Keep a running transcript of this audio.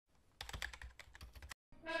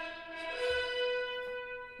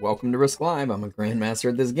Welcome to Risk Live. I'm a Grandmaster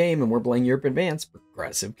at this game, and we're playing Europe Advanced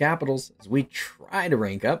Progressive Capitals as we try to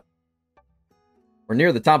rank up. We're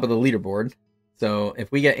near the top of the leaderboard, so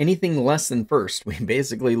if we get anything less than first, we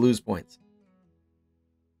basically lose points.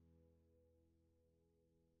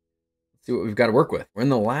 Let's see what we've got to work with. We're in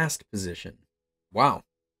the last position. Wow.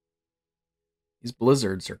 These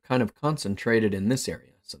blizzards are kind of concentrated in this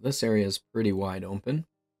area, so this area is pretty wide open.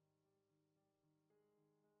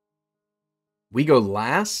 We go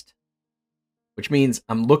last, which means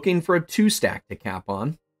I'm looking for a 2-stack to cap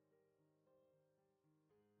on.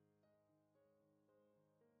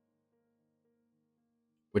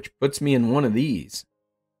 Which puts me in one of these,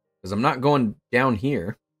 because I'm not going down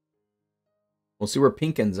here. We'll see where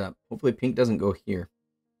pink ends up. Hopefully pink doesn't go here.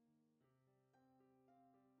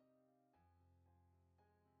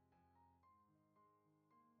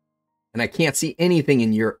 And I can't see anything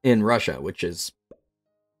in Russia, which is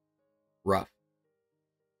rough.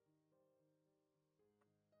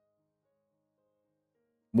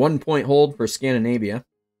 One point hold for Scandinavia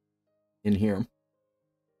in here.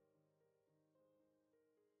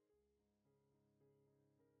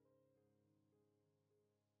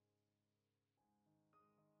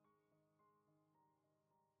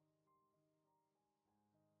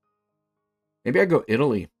 Maybe I go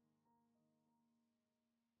Italy.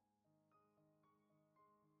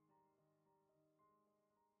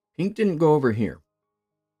 Pink didn't go over here.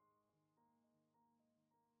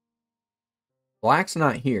 Black's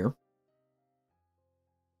not here.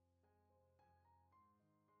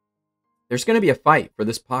 There's going to be a fight for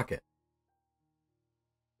this pocket.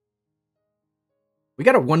 We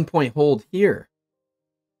got a 1-point hold here.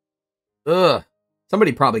 Ugh.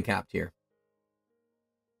 Somebody probably capped here.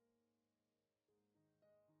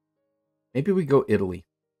 Maybe we go Italy.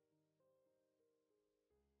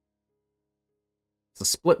 It's a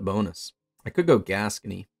split bonus. I could go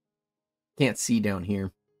Gascony. Can't see down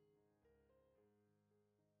here.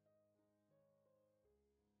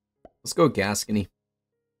 Let's go Gascony.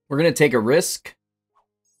 We're going to take a risk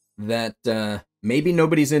that maybe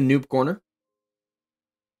nobody's in noob corner.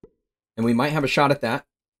 And we might have a shot at that.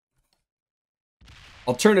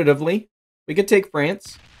 Alternatively, we could take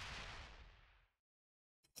France.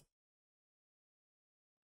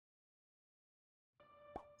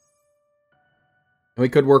 And we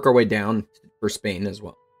could work our way down for Spain as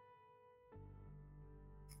well.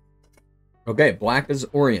 Okay, black is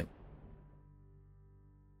Orient.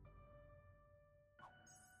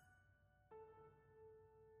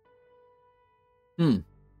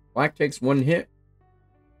 Black takes one hit.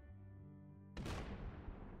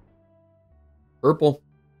 Purple.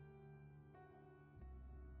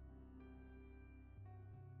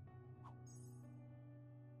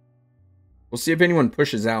 We'll see if anyone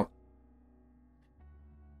pushes out.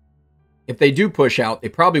 If they do push out, they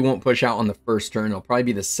probably won't push out on the first turn. It'll probably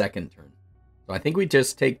be the second turn. So I think we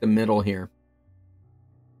just take the middle here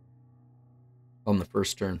on the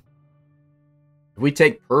first turn. If we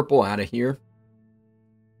take purple out of here,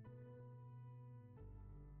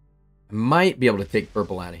 I might be able to take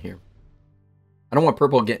purple out of here. I don't want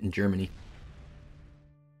purple getting Germany.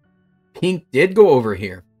 Pink did go over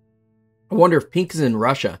here. I wonder if pink is in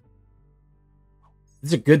Russia.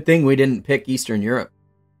 It's a good thing we didn't pick Eastern Europe.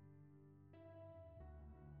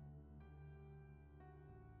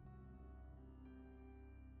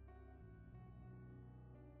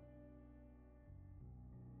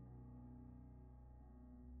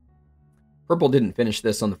 Purple didn't finish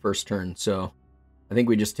this on the first turn, so I think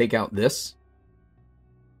we just take out this.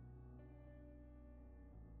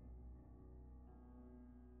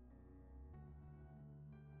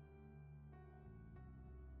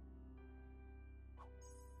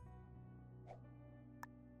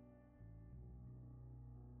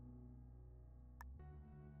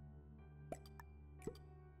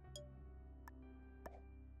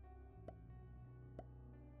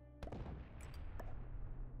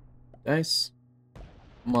 Dice.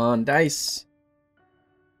 Come on, dice.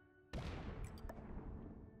 I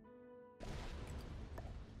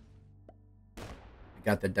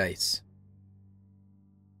got the dice.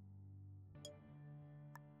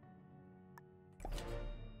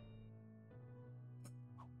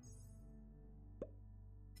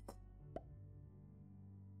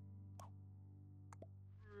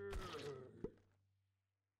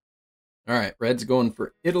 All right, red's going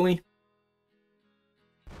for Italy.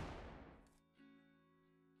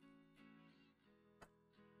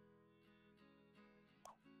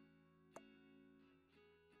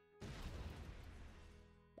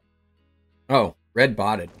 Oh, red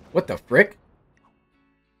botted. What the frick?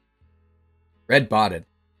 Red botted.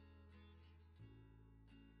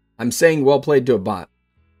 I'm saying well played to a bot.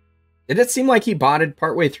 Did it seem like he botted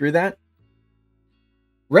partway through that?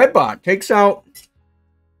 Red bot takes out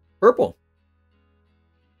purple.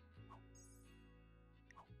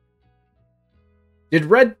 Did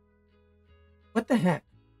red... What the heck?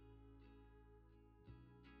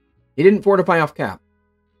 He didn't fortify off cap.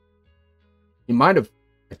 He might have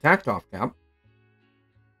attacked off cap.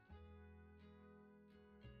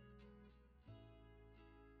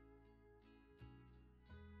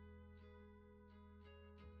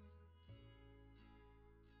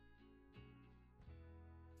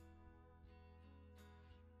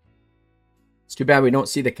 It's too bad we don't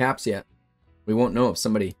see the caps yet. We won't know if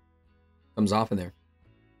somebody comes off in there.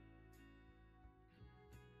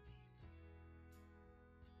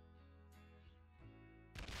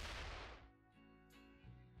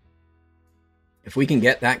 If we can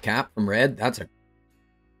get that cap from red,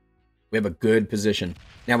 we have a good position.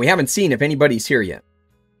 Now, we haven't seen if anybody's here yet.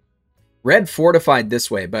 Red fortified this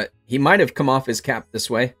way, but he might have come off his cap this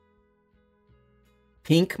way.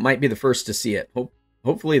 Pink might be the first to see it.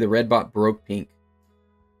 Hopefully the red bot broke pink.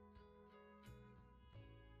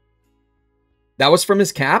 That was from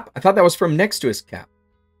his cap? I thought that was from next to his cap.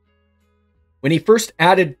 When he first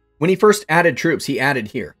added troops, he added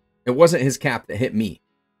here. It wasn't his cap that hit me.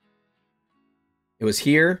 It was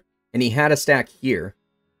here, and he had a stack here,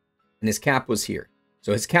 and his cap was here.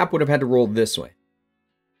 So his cap would have had to roll this way.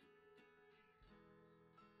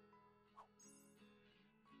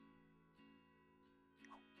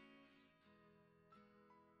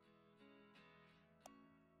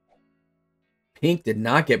 Pink did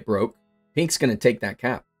not get broke. Pink's going to take that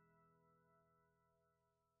cap.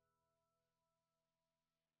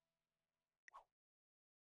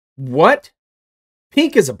 What?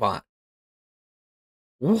 Pink is a bot.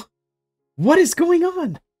 What is going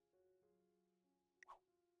on?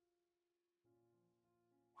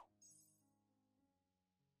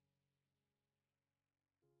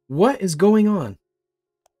 What is going on?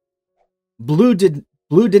 Blue didn't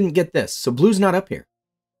get this, so blue's not up here.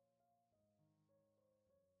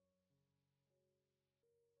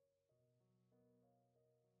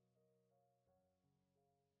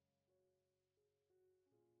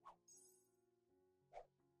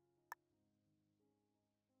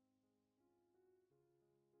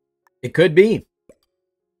 It could be.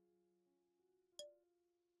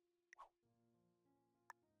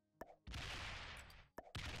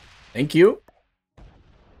 Thank you.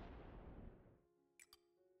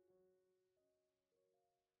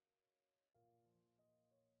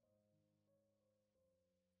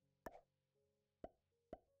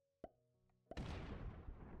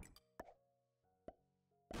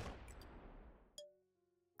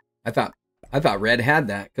 I thought red had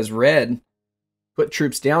that because red put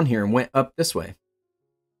troops down here and went up this way.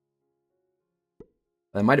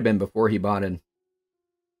 That might have been before he bought in.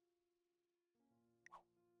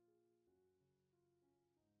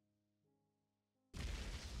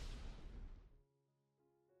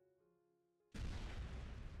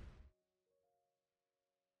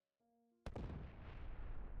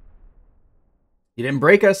 He didn't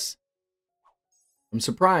break us. I'm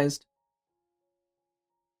surprised.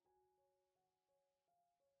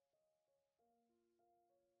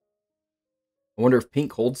 I wonder if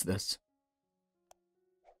pink holds this.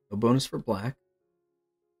 No bonus for black.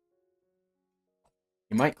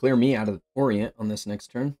 He might clear me out of the Orient on this next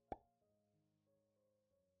turn.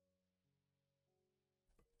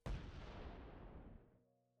 It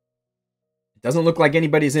doesn't look like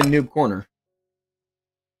anybody's in noob corner.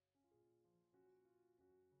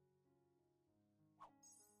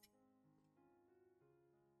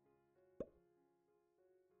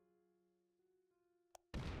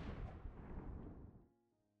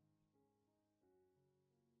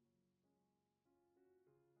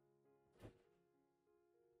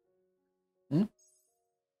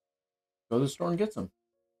 Go to the store and get some.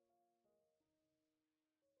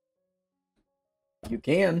 You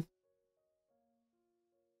can.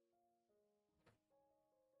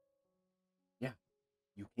 Yeah,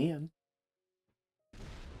 you can.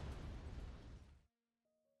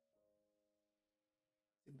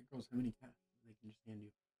 The girls have any cash they can just hand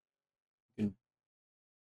you. You can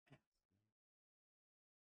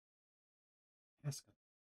ask them.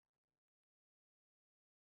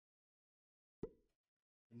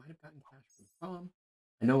 They might have gotten cash from Tom.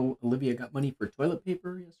 I know Olivia got money for toilet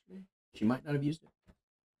paper yesterday. She might not have used it.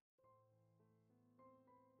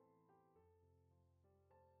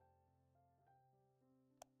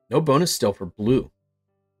 No bonus still for blue.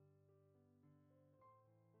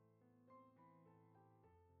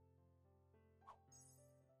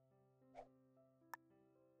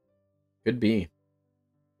 Could be.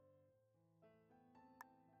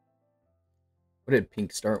 What did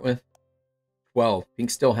pink start with? 12. Pink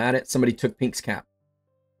still had it. Somebody took pink's cap.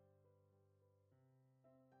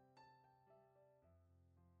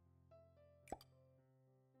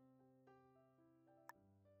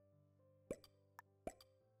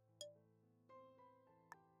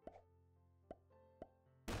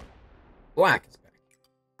 Black is back.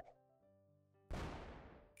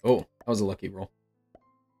 Oh, that was a lucky roll.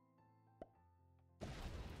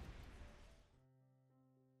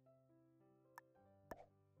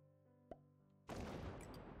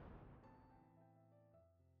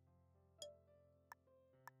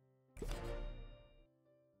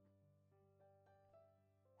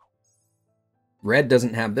 Red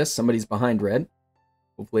doesn't have this. Somebody's behind red.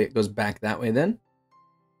 Hopefully it goes back that way then.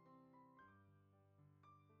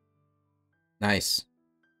 Nice.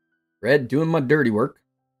 Red doing my dirty work.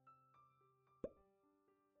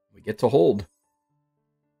 We get to hold.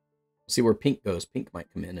 See where pink goes. Pink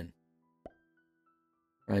might come in and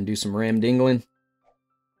try and do some ram-dingling.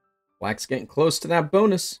 Black's getting close to that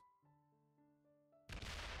bonus.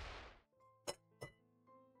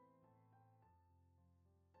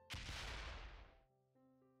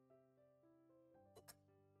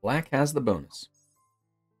 Black has the bonus.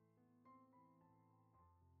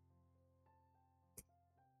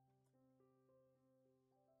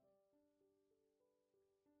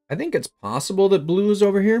 I think it's possible that blue is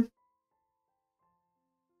over here.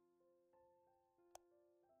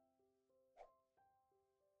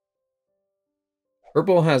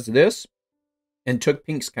 Purple has this and took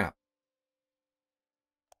pink's cap.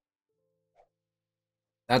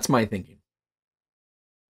 That's my thinking.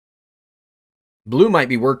 Blue might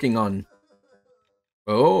be working on...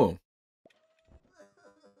 Oh.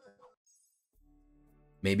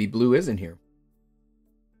 Maybe blue isn't here.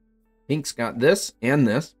 Pink's got this and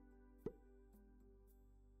this.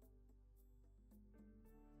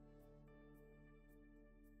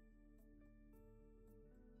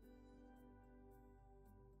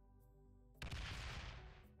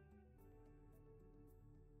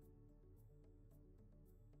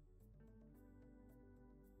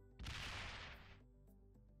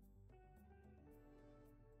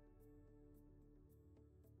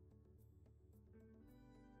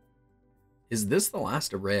 Is this the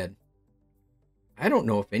last of red? I don't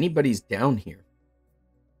know if anybody's down here.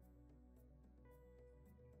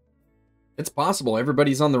 It's possible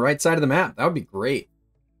everybody's on the right side of the map. That would be great.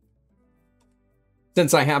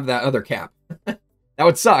 Since I have that other cap. That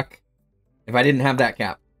would suck if I didn't have that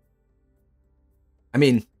cap. I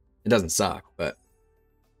mean, it doesn't suck, but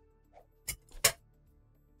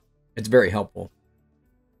it's very helpful.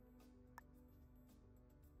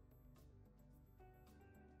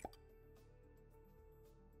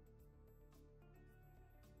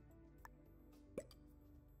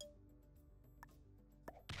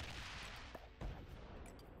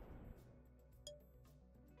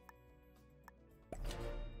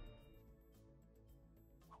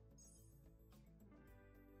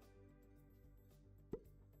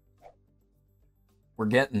 We're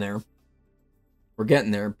getting there. We're getting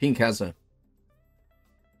there. Pink has a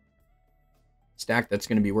stack that's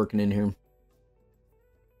going to be working in here.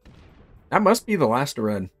 That must be the last of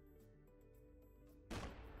red.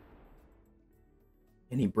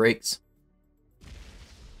 And he breaks.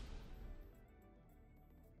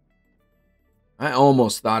 I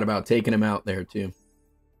almost thought about taking him out there too.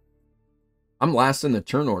 I'm last in the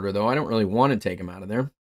turn order though. I don't really want to take him out of there.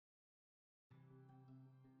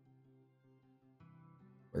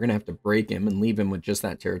 We're going to have to break him and leave him with just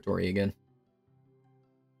that territory again.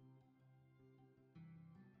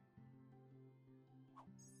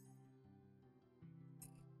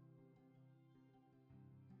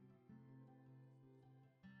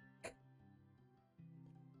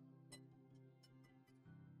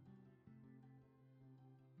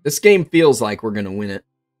 This game feels like we're going to win it.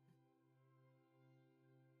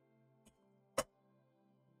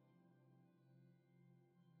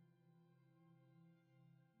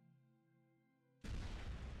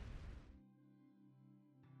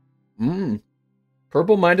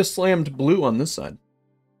 Purple might have slammed blue on this side.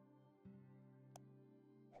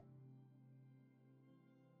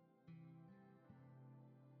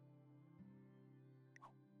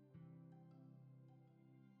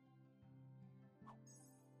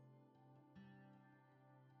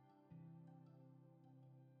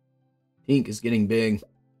 Pink is getting big.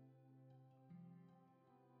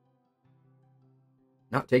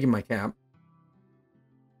 Not taking my cap.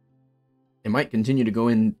 It might continue to go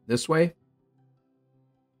in this way.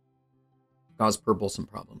 Cause purple some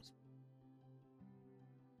problems.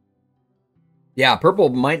 Yeah, purple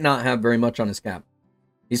might not have very much on his cap.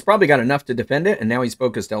 He's probably got enough to defend it, and now he's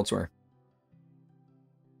focused elsewhere.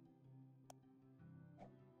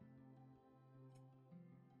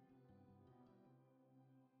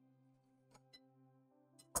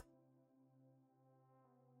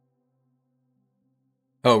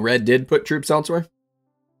 Oh, red did put troops elsewhere?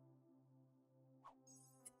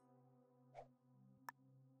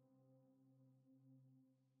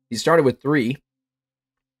 He started with 3.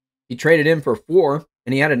 He traded in for 4,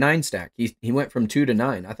 and he had a 9 stack. He went from 2 to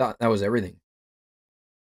 9. I thought that was everything.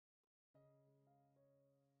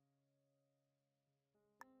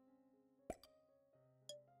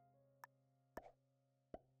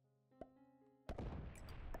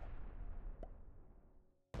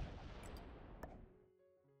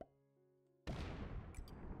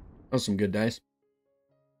 That was some good dice.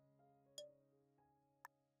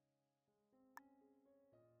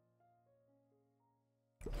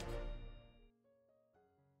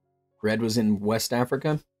 Red was in West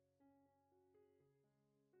Africa.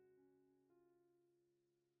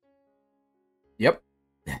 Yep.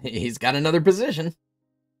 He's got another position.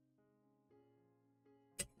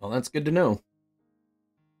 Well, that's good to know.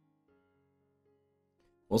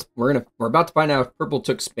 Well, we're about to find out if purple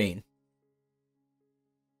took Spain.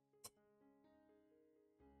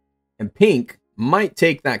 And pink might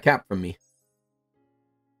take that cap from me.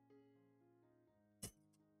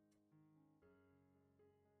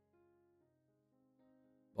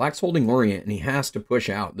 Black's holding Orient, and he has to push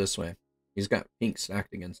out this way. He's got pink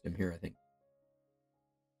stacked against him here, I think.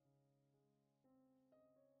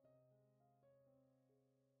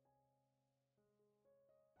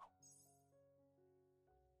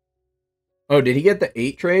 Oh, did he get the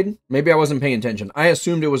 8 trade? Maybe I wasn't paying attention. I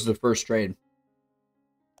assumed it was the first trade.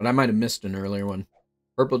 But I might have missed an earlier one.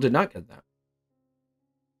 Purple did not get that.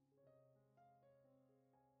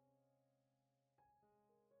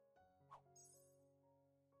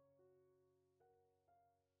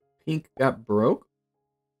 Pink got broke.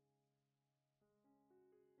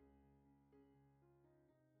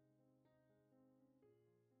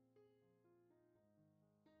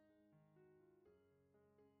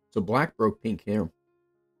 So black broke pink here.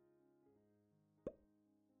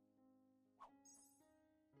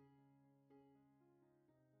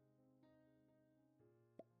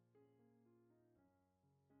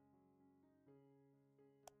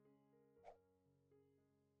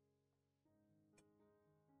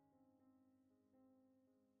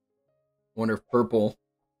 Wonder if purple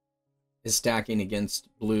is stacking against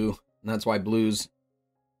blue, and that's why blue's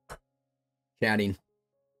chatting. Is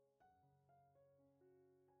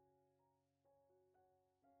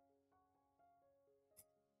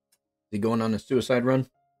he going on a suicide run?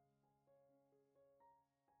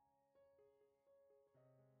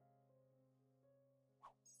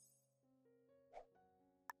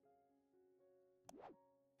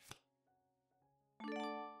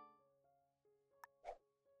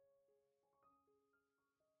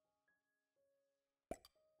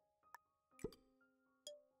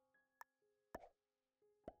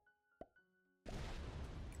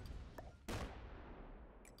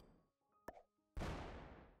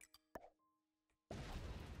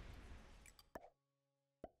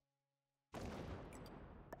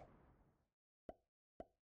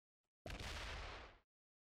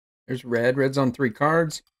 There's red. Red's on 3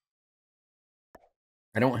 cards.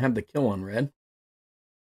 I don't have the kill on red.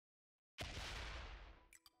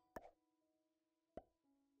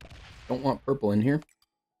 Don't want purple in here.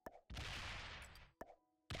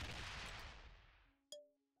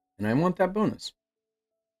 And I want that bonus.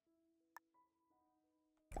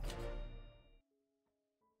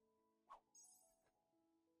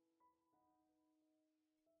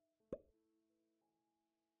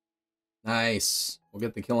 Nice. We'll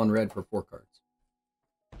get the kill on red for 4 cards.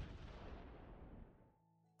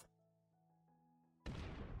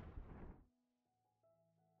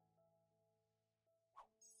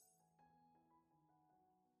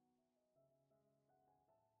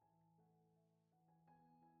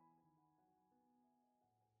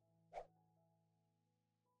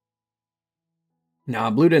 Nah,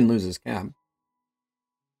 blue didn't lose his cap.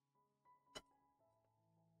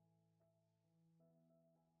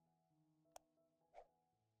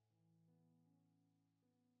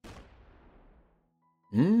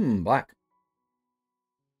 Black.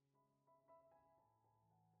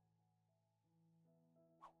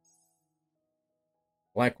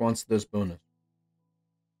 Black wants this bonus.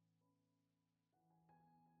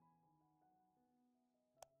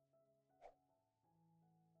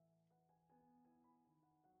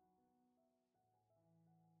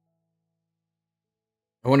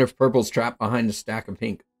 I wonder if purple's trapped behind a stack of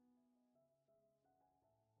pink.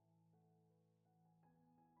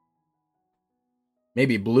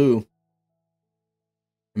 Maybe blue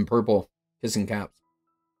and purple kissing caps.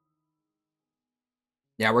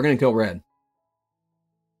 Yeah, we're going to kill red.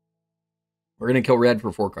 We're going to kill red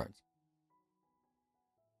for 4 cards.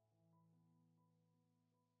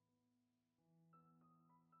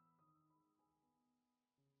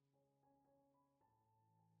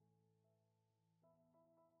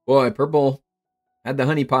 Boy, purple had the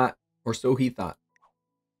honeypot, or so he thought.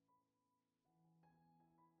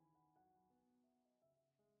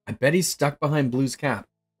 I bet he's stuck behind blue's cap.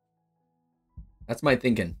 That's my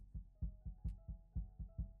thinking.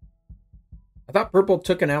 I thought purple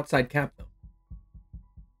took an outside cap, though.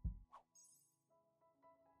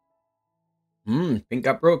 Pink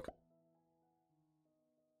got broke.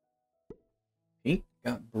 Pink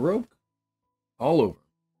got broke all over.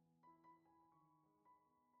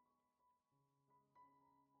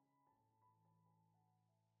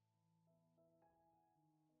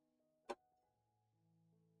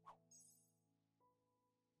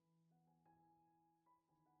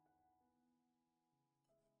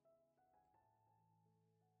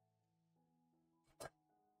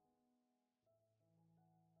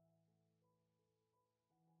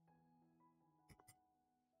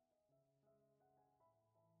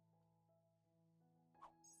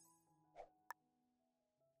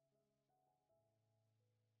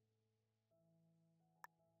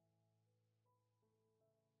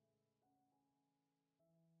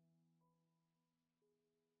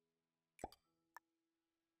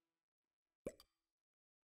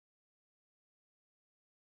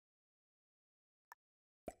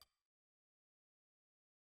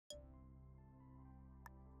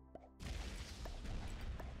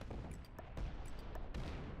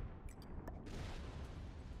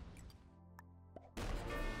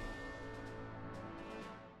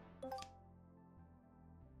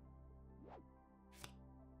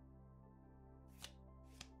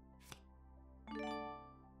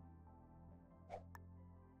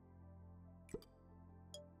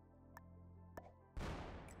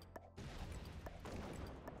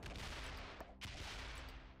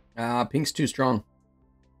 Pink's too strong.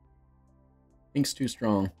 Pink's too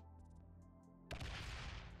strong.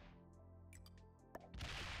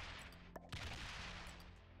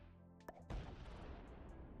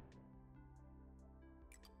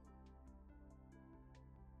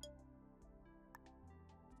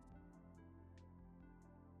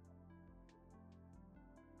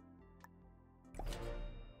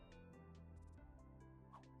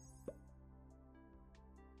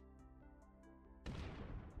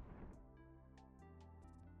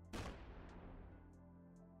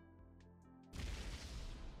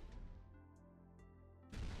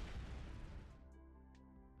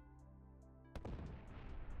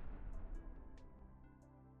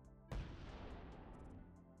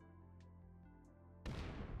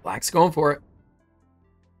 Black's going for it.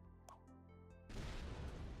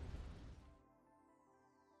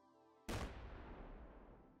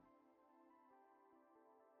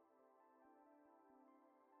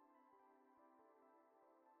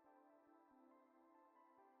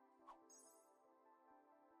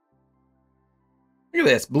 Look at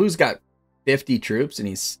this. Blue's got 50 troops and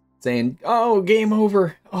he's saying, oh, game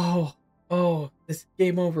over. Oh, this is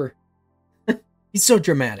game over. He's so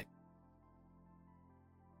dramatic.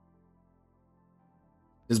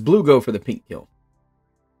 Does blue go for the pink kill?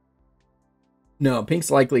 No, pink's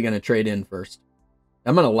likely going to trade in first.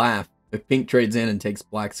 I'm going to laugh if pink trades in and takes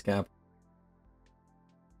black's cap.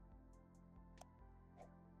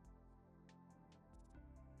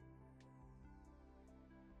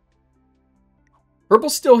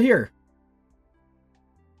 Purple's still here.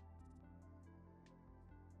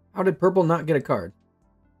 How did purple not get a card?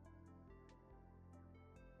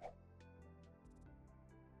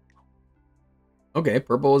 Okay,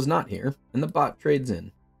 purple is not here, and the bot trades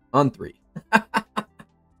in on 3.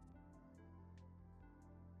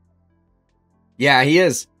 Yeah, he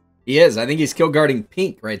is. He is. I think he's kill guarding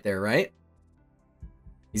pink right there, right?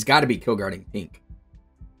 He's got to be kill guarding pink.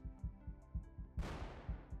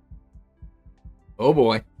 Oh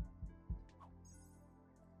boy.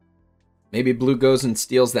 Maybe blue goes and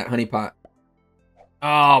steals that honeypot.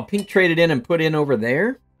 Oh, pink traded in and put in over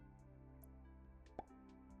there.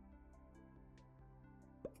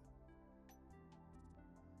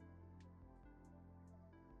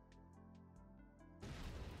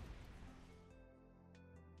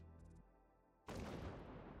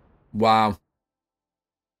 Wow.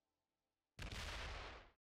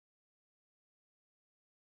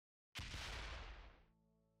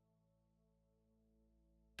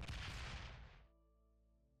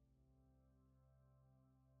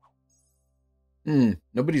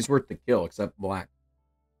 Nobody's worth the kill except black.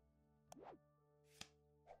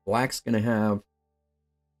 Black's going to have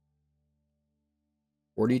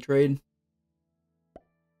 40 trade.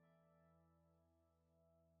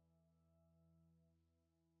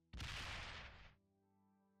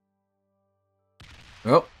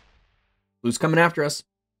 Oh, blue's coming after us.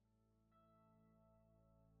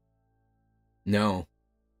 No.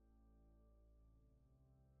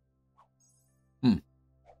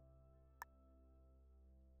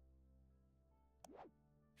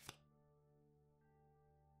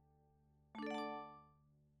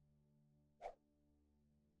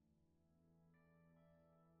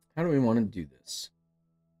 How do we want to do this?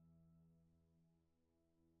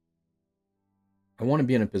 I want to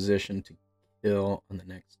be in a position to kill on the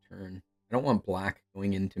next turn. I don't want black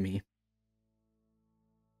going into me.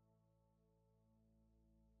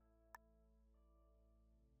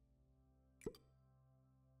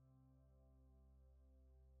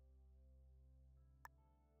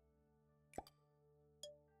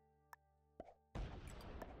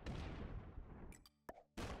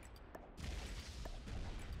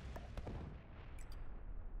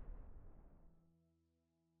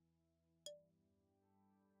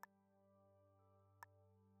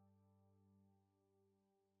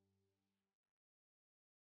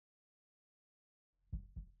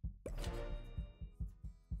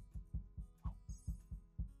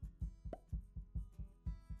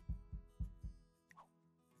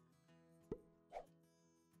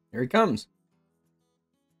 Here he comes.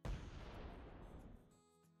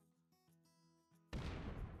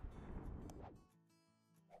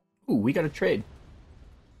 Ooh, we got a trade.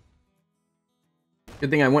 Good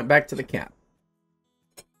thing I went back to the cap.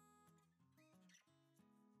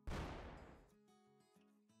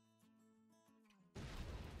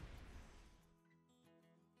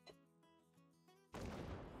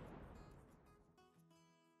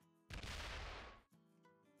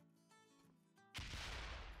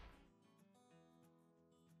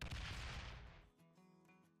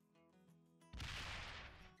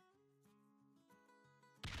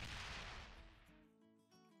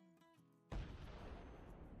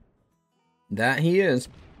 That he is.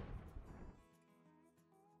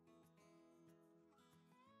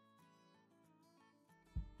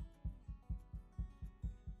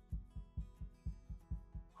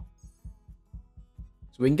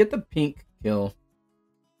 So we can get the pink kill.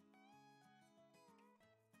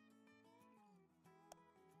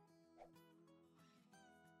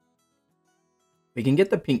 We can get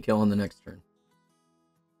the pink kill on the next turn.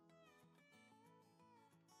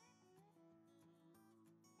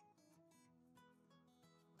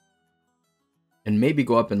 And maybe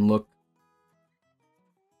go up and look.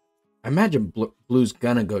 I imagine blue's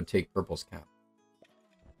gonna go take purple's cap.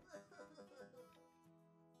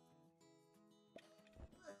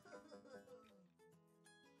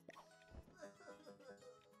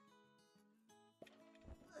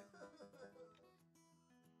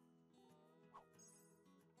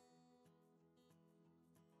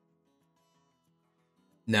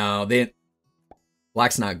 No,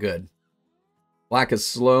 black's not good. Black is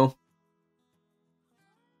slow.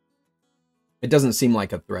 It doesn't seem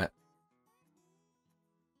like a threat.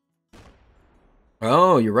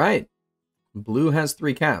 Oh, you're right. Blue has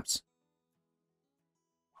 3 caps.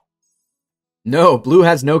 No, blue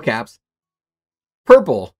has no caps.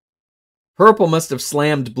 Purple. Purple must have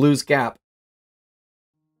slammed blue's cap.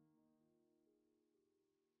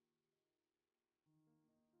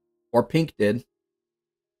 Or pink did.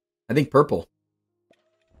 I think purple.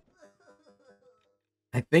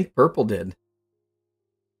 I think purple did.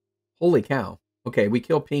 Holy cow. Okay, we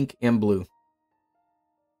kill pink and blue.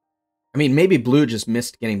 I mean, maybe blue just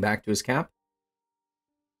missed getting back to his cap.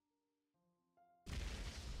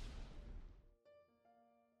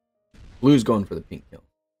 Blue's going for the pink kill.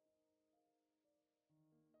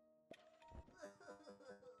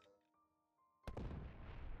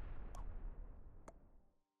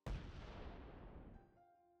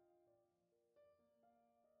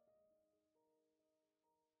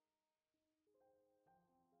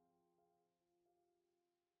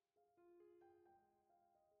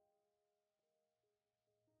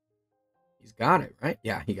 He's got it, right?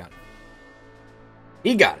 Yeah, he got it.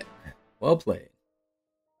 He got it. Well played.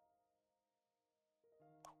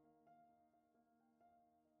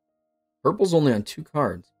 Purple's only on 2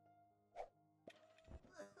 cards.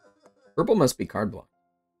 Purple must be card blocked.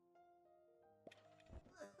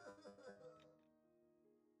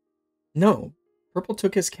 No, purple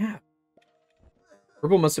took his cap.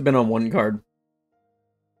 Purple must have been on 1 card.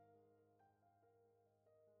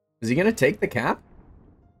 Is he going to take the cap?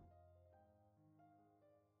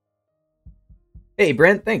 Hey,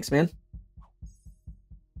 Brent, thanks, man.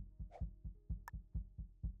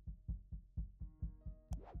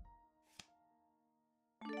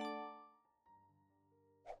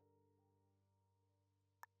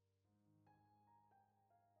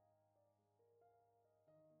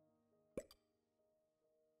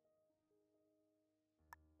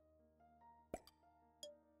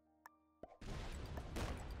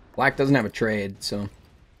 Black doesn't have a trade, so...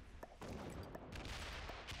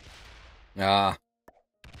 Ah.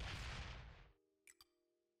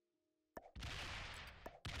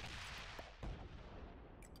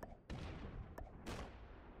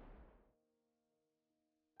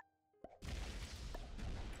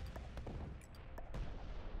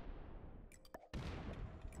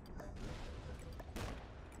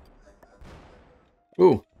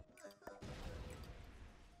 Ooh.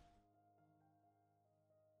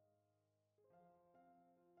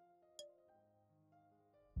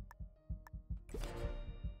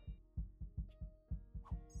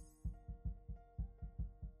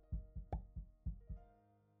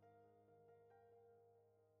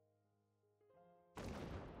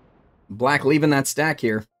 Black leaving that stack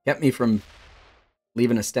here kept me from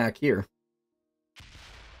leaving a stack here.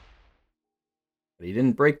 But he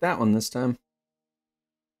didn't break that one this time.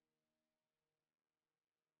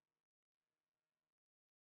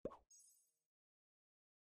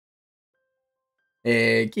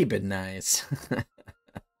 Hey, keep it nice.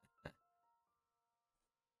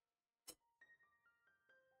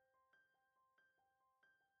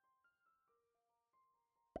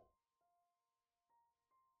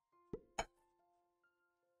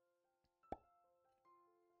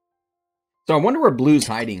 So I wonder where blue's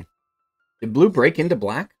hiding. Did blue break into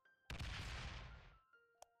black?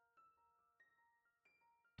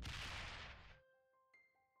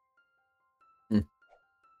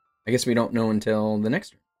 I guess we don't know until the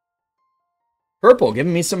next turn. Purple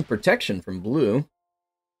giving me some protection from blue.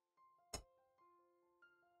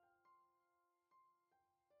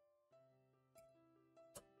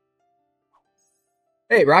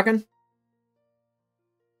 Hey, rockin'.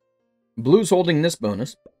 Blue's holding this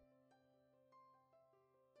bonus.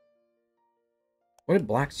 What did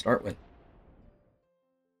black start with?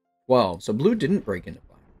 12. So blue didn't break into black.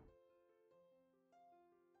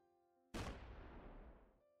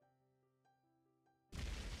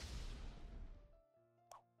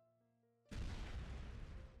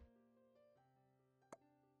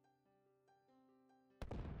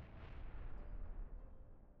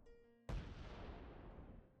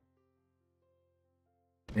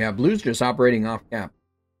 Yeah, blue's just operating off cap.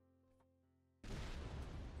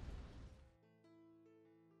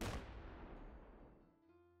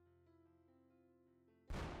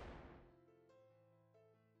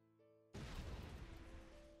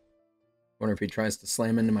 Wonder if he tries to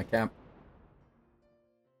slam into my cap.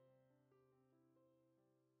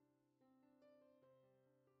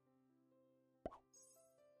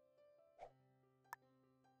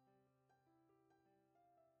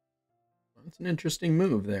 That's an interesting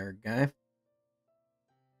move there, guy.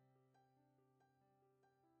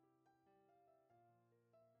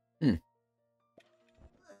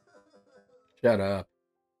 Shut up.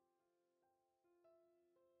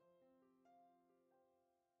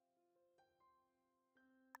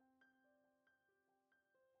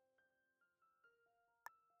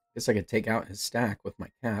 Guess I could take out his stack with my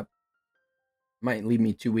cap. Might leave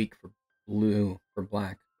me too weak for blue or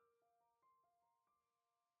black.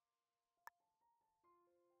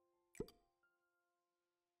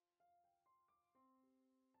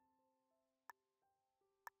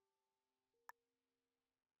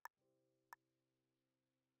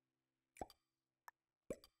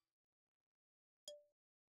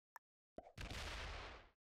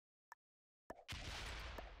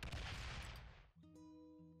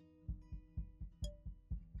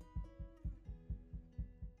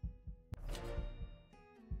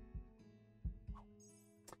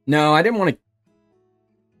 No, I didn't want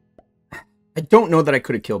to... I don't know that I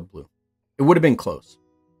could have killed blue. It would have been close.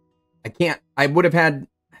 I can't... I would have had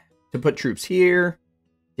to put troops here,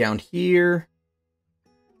 down here.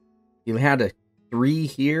 You had a 3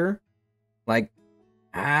 here. Like,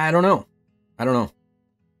 I don't know. I don't know.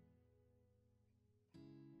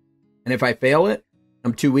 And if I fail it,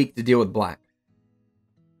 I'm too weak to deal with black.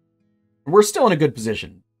 We're still in a good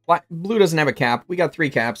position. Blue doesn't have a cap. We got 3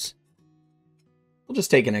 caps. We'll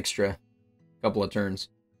just take an extra couple of turns.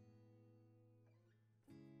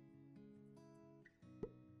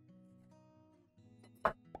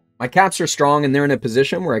 My caps are strong and they're in a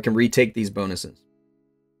position where I can retake these bonuses.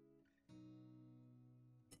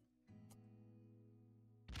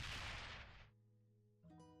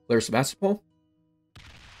 Clear Sebastopol?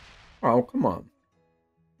 Oh, come on.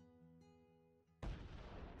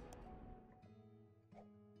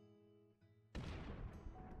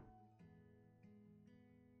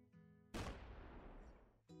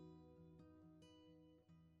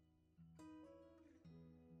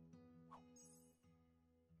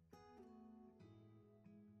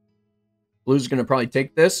 Blue's going to probably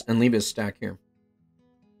take this and leave his stack here.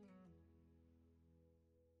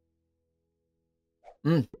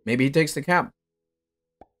 Maybe he takes the cap.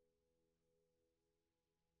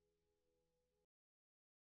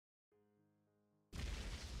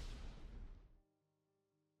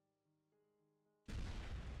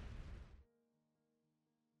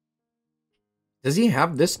 Does he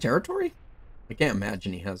have this territory? I can't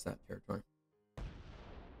imagine he has that territory.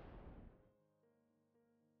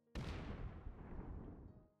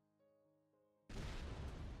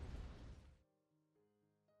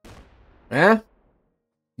 Eh?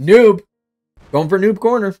 Noob. Going for noob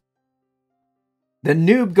corner. The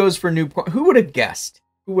noob goes for noob corner. Who would have guessed?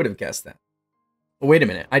 Who would have guessed that? Well, wait a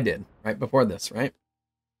minute. I did. Right before this, right?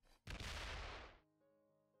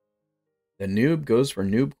 The noob goes for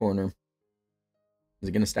noob corner. Is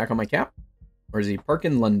he going to stack on my cap? Or is he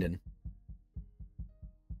parking London?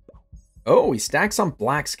 Oh, he stacks on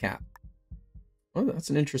black's cap. Oh, that's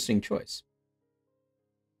an interesting choice.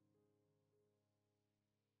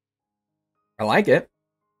 I like it.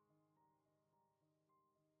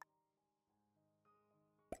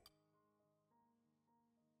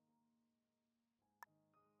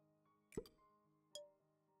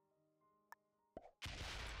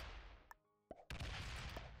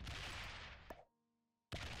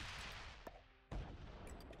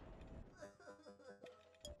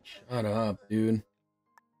 Shut up, dude.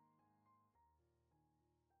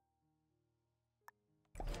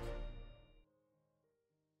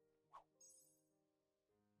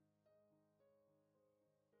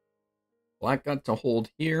 Black got to hold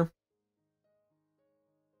here.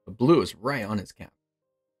 The blue is right on his cap.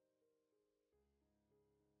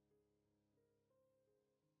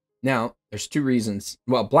 Now, there's two reasons.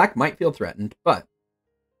 Well, black might feel threatened, but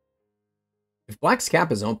if black's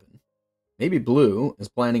cap is open, maybe blue is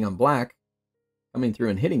planning on black coming through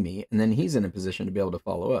and hitting me, and then he's in a position to be able to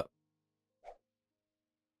follow up.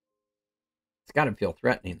 It's got to feel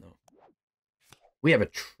threatening, though. We have a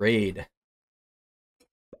trade.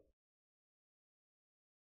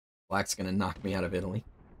 Black's going to knock me out of Italy.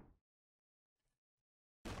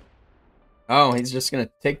 Oh, he's just going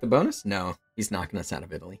to take the bonus? No, he's knocking us out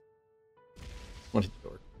of Italy. What a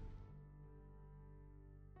dork.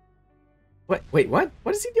 What? Wait, what?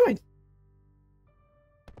 What is he doing?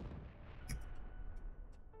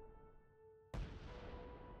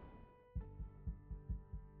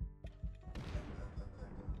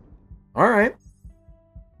 All right.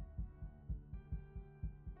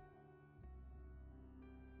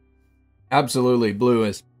 Absolutely, blue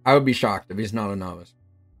is. I would be shocked if he's not a novice.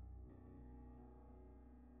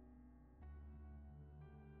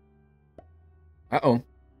 Uh-oh.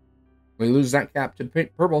 We lose that cap to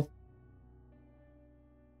purple.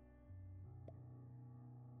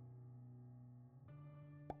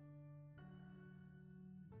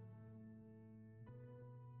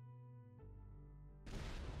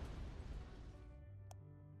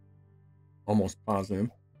 Almost positive.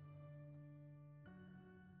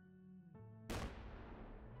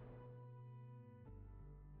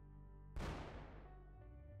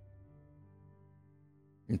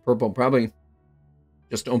 And purple probably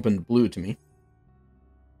just opened blue to me.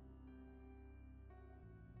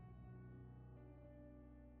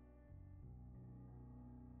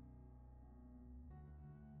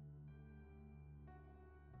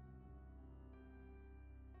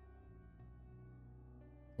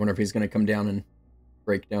 Wonder if he's going to come down and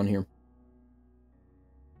break down here.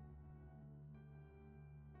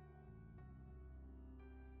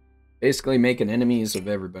 Basically making enemies of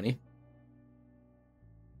everybody.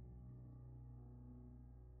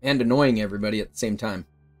 And annoying everybody at the same time.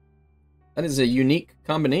 That is a unique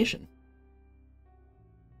combination.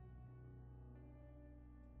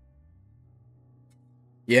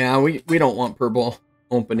 Yeah, we don't want purple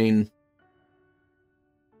opening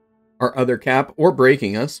our other cap or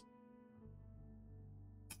breaking us.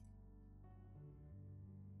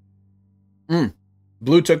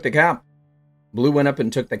 Blue took the cap. Blue went up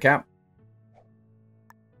and took the cap.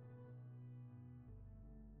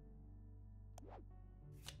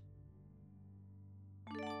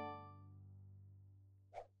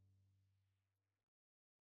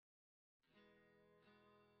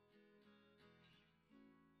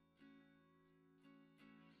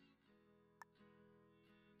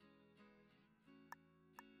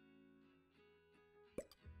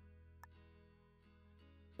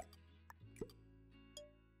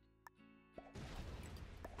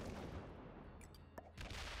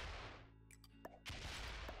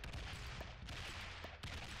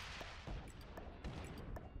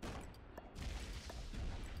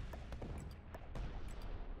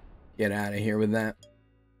 Get out of here with that.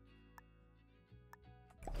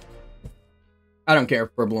 I don't care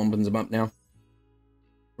if purple opens them up now.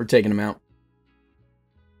 We're taking them out.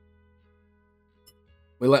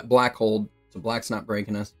 We let black hold, so black's not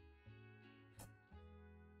breaking us.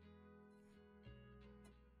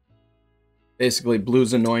 Basically,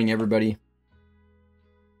 blue's annoying everybody.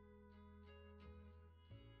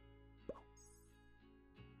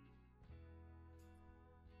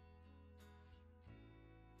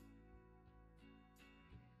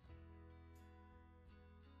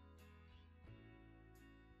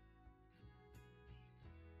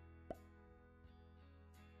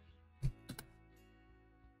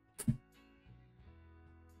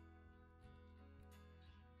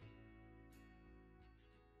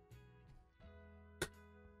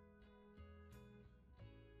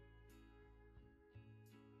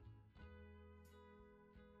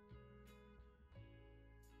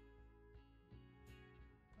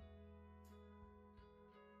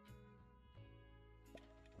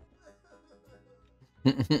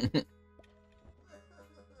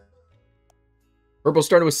 Purple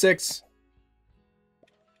started with 6.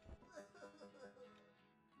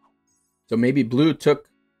 So maybe blue took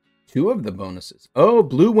 2 of the bonuses. Oh,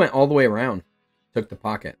 blue went all the way around. Took the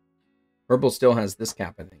pocket. Purple still has this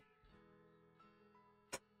cap, I think.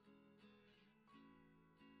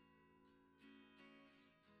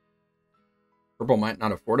 Purple might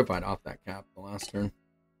not have fortified off that cap the last turn.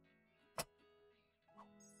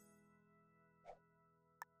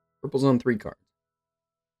 Purple's on 3 cards.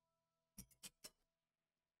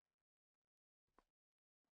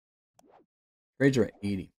 Trades are at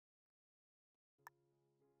 80.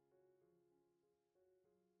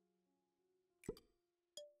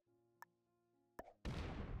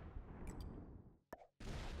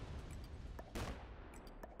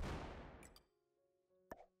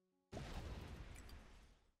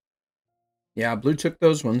 Yeah, blue took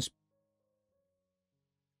those ones.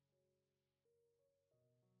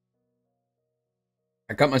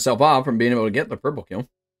 I cut myself off from being able to get the purple kill.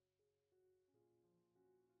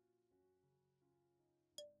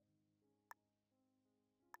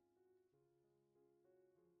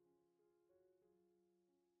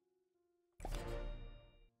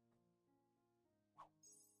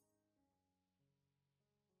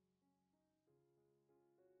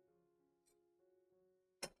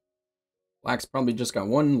 Black's probably just got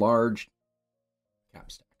one large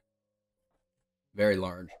cap stack. Very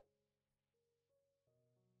large.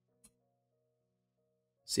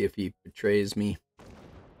 See if he betrays me.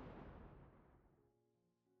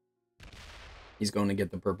 He's going to get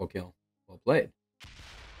the purple kill. Well played.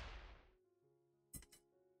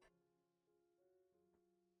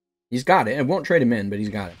 He's got it. I won't trade him in, but he's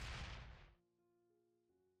got it.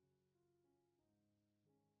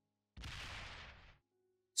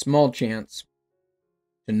 Small chance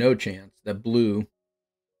to no chance that blue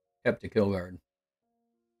kept a kill guard.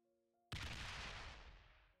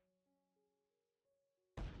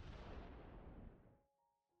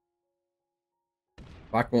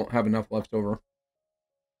 Black won't have enough left over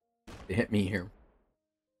to hit me here.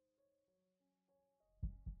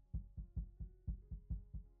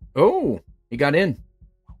 Oh, he got in.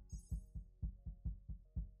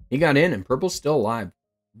 He got in, and purple's still alive.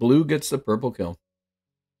 Blue gets the purple kill.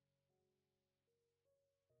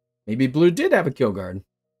 Maybe blue did have a kill guard.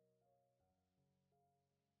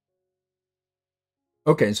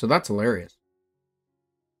 Okay, so that's hilarious.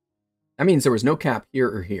 That means there was no cap here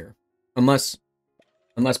or here. Unless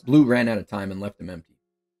blue ran out of time and left him empty.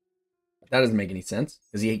 But that doesn't make any sense,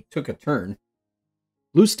 because he took a turn.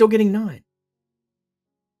 Blue's still getting 9.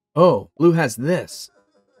 Oh, blue has this.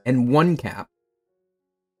 And 1 cap.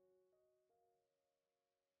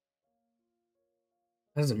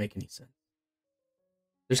 That doesn't make any sense.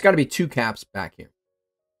 There's got to be 2 caps back here.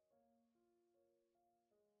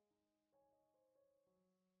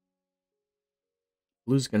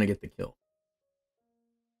 Blue's going to get the kill.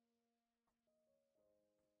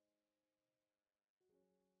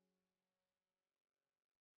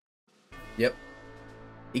 Yep.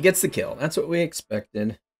 He gets the kill. That's what we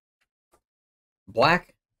expected.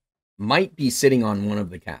 Black might be sitting on one of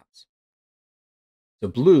the caps. So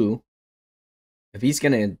blue, if he's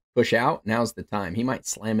going to push out, now's the time. He might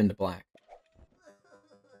slam into black.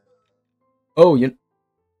 Oh,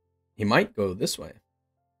 he might go this way.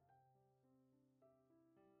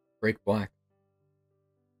 Break black.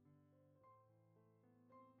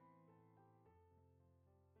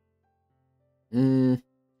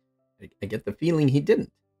 I get the feeling he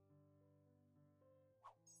didn't.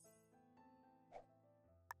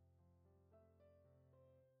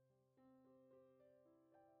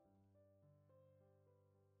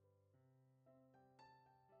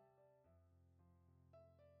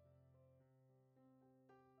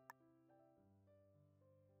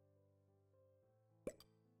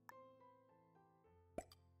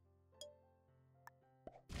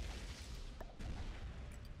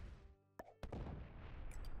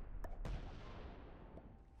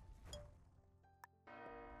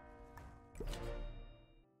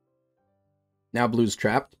 Now blue's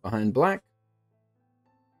trapped behind black.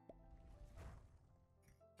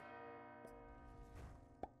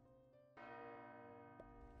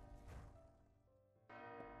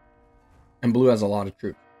 And blue has a lot of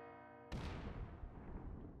troops.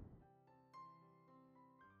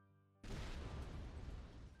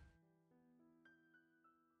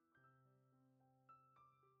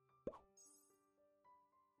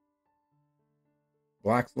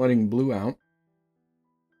 Black's letting blue out.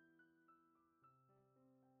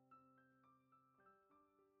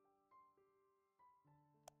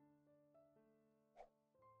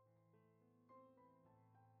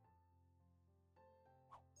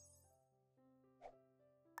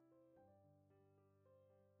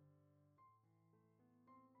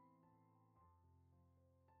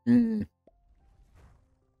 Mm.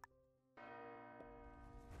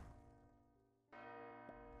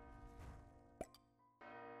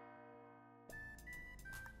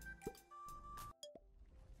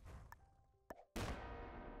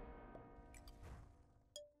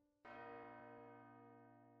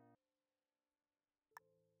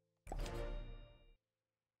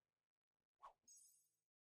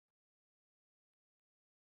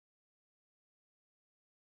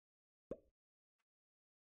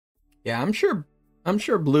 Yeah, I'm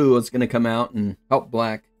sure blue is gonna come out and help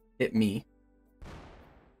black hit me.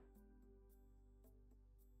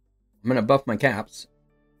 I'm gonna buff my caps.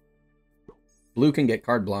 Blue can get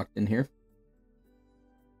card blocked in here.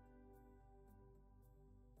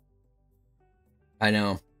 I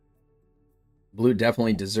know. Blue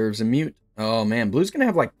definitely deserves a mute. Oh man, blue's gonna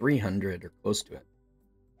have like 300 or close to it.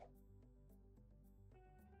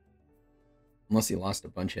 Unless he lost a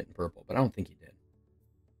bunch hitting purple, but I don't think he did.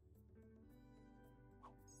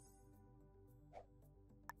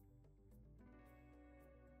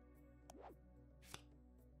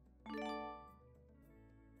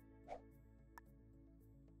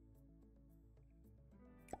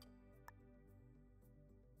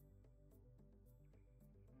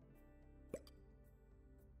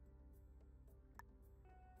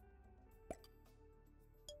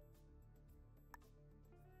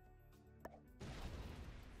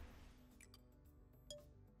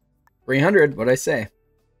 $300, what'd I say?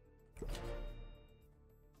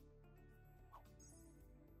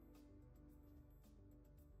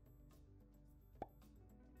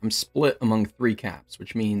 I'm split among 3 caps,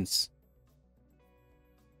 which means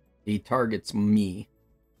he targets me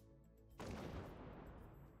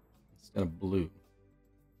instead of blue.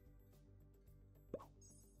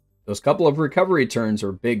 Those couple of recovery turns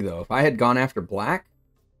are big, though. If I had gone after black,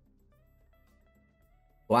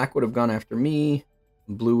 black would have gone after me.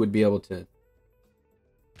 Blue would be able to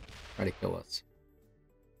try to kill us.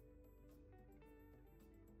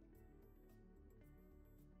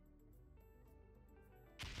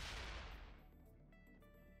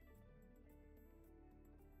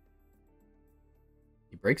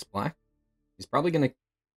 He breaks black. He's probably going to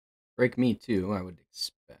break me too, I would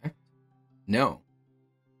expect. No.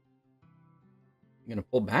 You going to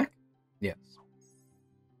pull back? Yes.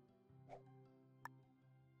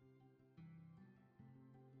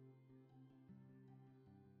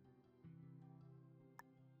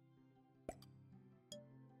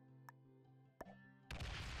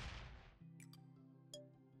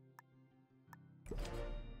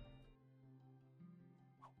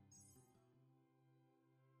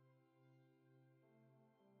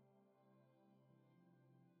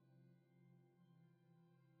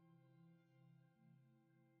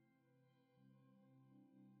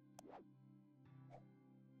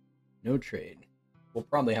 No trade. We'll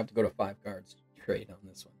probably have to go to 5 cards to trade on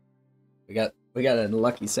this one. We got a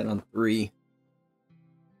lucky set on 3.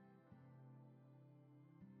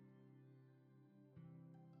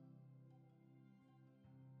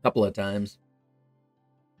 Couple of times.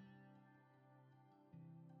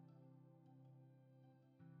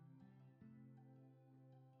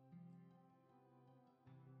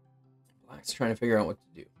 Black's trying to figure out what to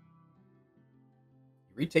do. You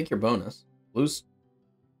retake your bonus. Blue's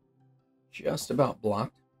just about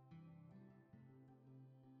blocked.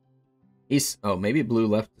 Oh, maybe blue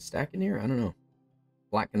left the stack in here? I don't know.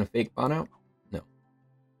 Black gonna fake bot out? No.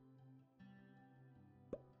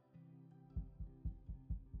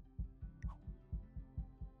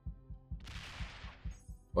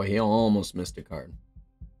 Boy, he almost missed a card.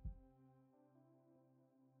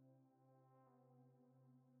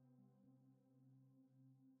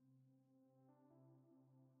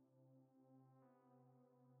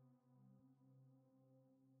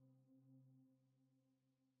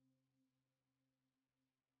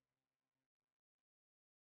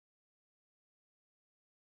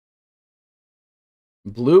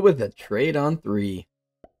 Blue with a trade on 3.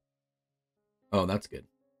 Oh, that's good.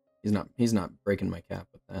 He's not breaking my cap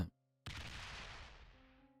with that.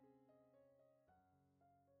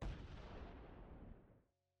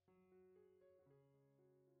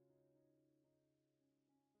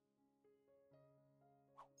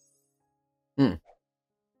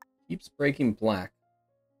 Keeps breaking black.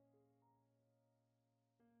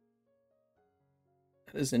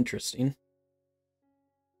 That is interesting.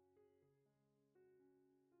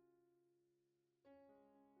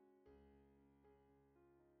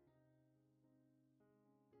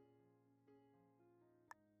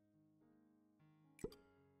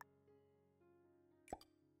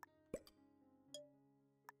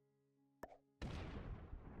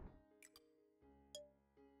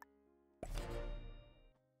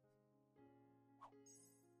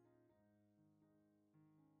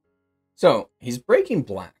 So he's breaking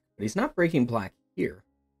black, but he's not breaking black here,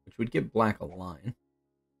 which would give black a line.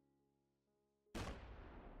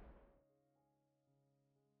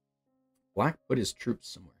 Black put his troops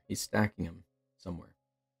somewhere. He's stacking them somewhere.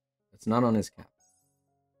 That's not on his cap.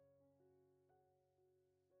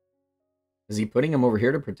 Is he putting him over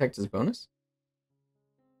here to protect his bonus?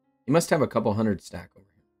 He must have a couple hundred stack over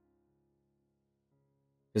here.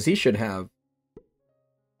 Because he should have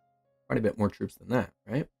quite a bit more troops than that,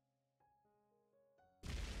 right?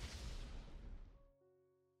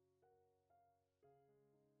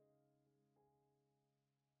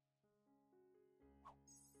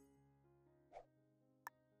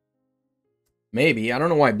 Maybe. I don't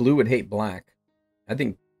know why blue would hate black. I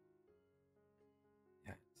think...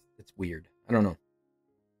 yeah, it's weird. I don't know.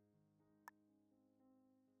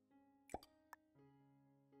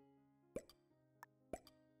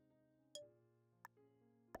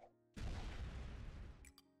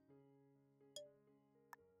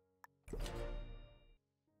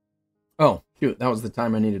 Oh, shoot. That was the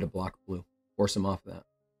time I needed to block blue. Force him off that.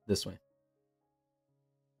 This way.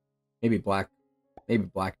 Maybe black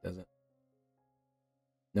does it.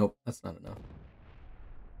 Nope, that's not enough.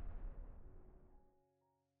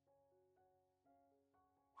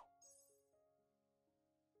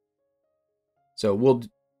 So we'll...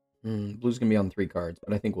 blue's going to be on 3 cards,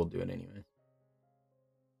 but I think we'll do it anyway.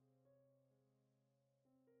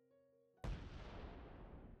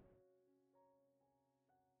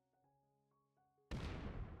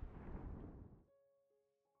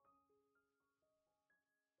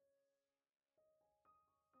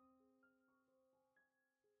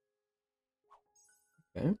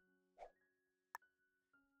 Okay.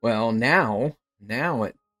 Well, now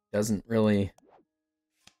it doesn't really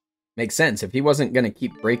make sense. If he wasn't going to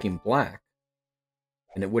keep breaking black,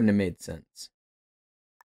 then it wouldn't have made sense.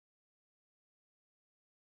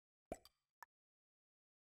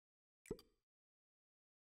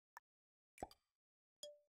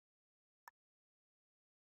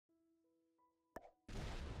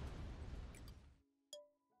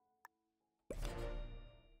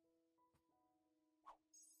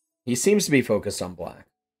 He seems to be focused on black,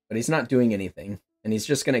 but he's not doing anything, and he's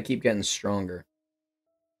just going to keep getting stronger.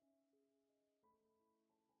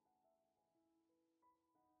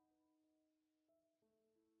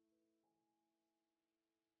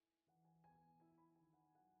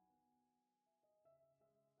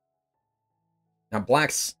 Now,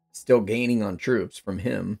 black's still gaining on troops from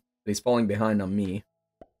him, but he's falling behind on me.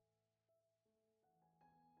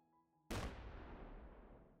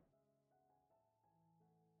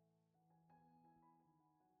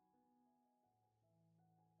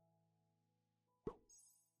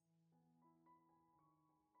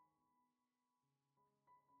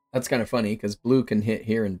 That's kind of funny, because blue can hit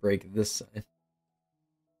here and break this side.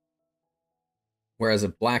 Whereas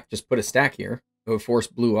if black just put a stack here, it would force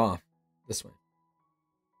blue off this way.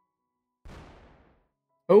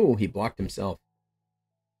 Oh, he blocked himself.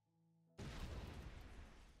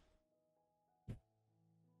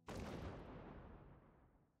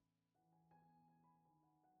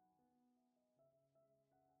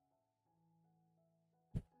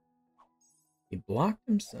 He blocked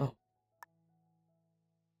himself.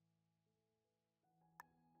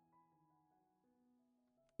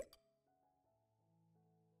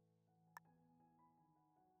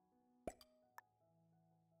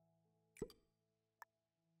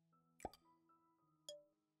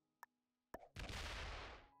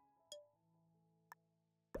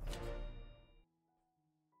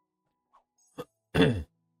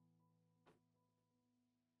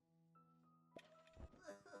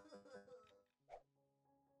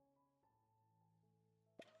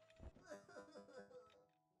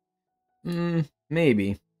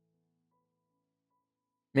 Maybe.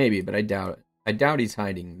 Maybe, but I doubt it. I doubt he's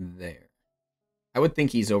hiding there. I would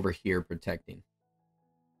think he's over here protecting.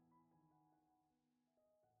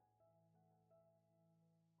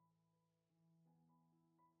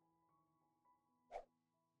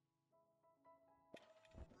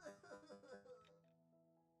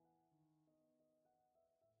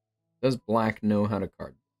 Does black know how to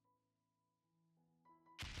card?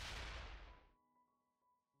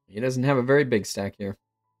 He doesn't have a very big stack here.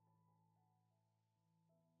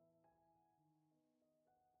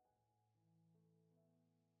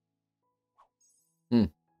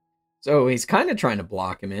 So he's kind of trying to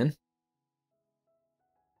block him in.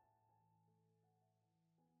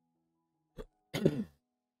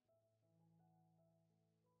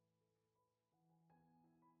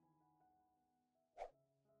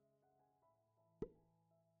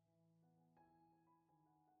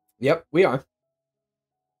 Yep, we are.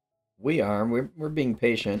 We are. We're being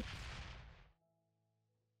patient.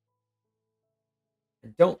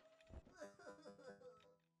 Don't.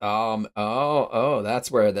 Oh,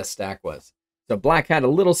 that's where the stack was. So black had a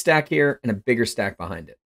little stack here and a bigger stack behind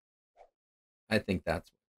it. I think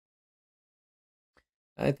that's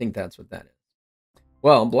what that is.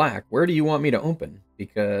 Well, black, where do you want me to open?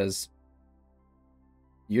 Because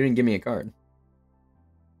you didn't give me a card.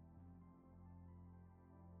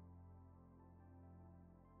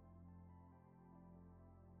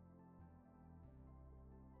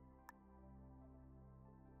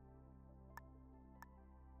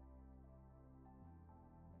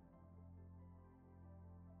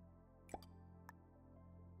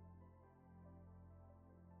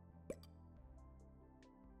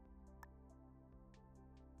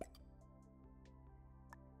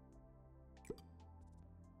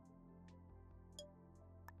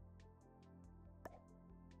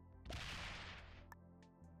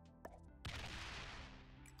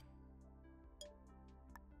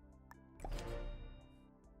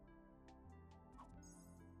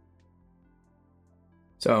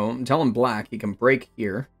 So I'm telling black he can break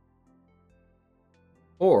here.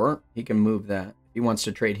 Or he can move that. He wants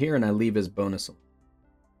to trade here and I leave his bonus.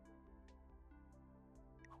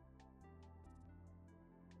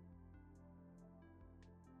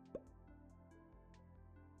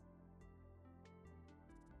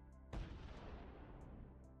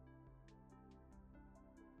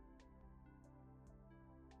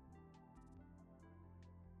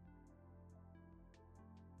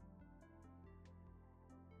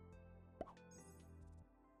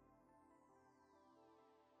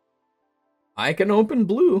 I can open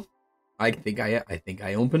blue. I think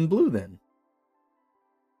I open blue then.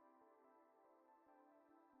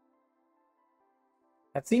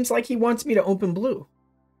 That seems like he wants me to open blue.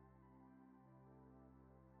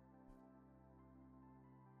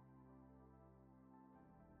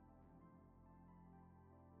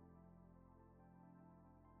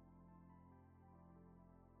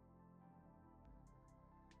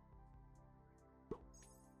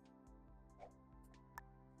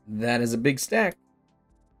 That is a big stack.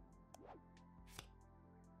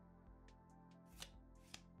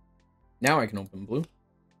 Now I can open blue.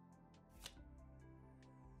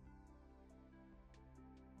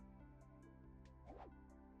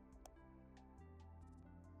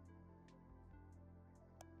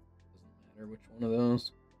 Doesn't matter which one of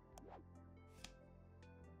those.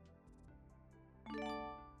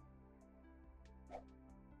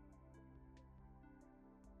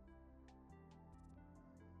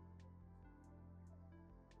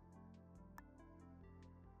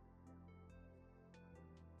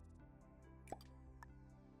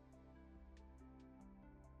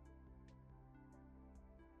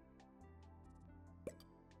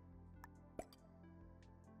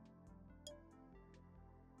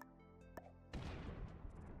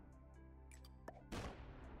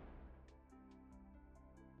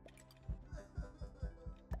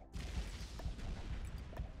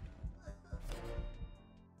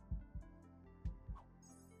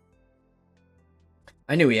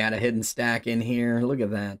 I knew he had a hidden stack in here. Look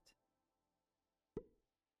at that.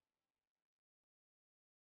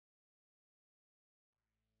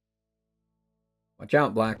 Watch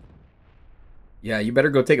out, black. Yeah, you better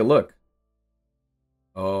go take a look.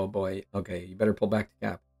 Oh boy. Okay, you better pull back the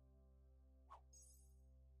cap.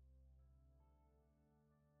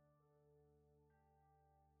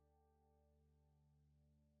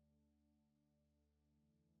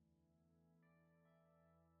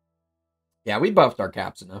 Yeah, we buffed our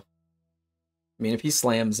caps enough. I mean, if he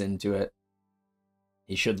slams into it,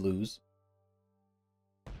 he should lose.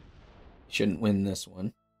 He shouldn't win this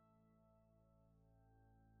one.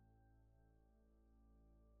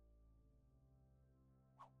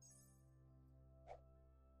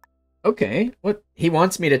 Okay, what? He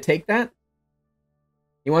wants me to take that?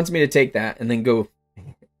 He wants me to take that and then go...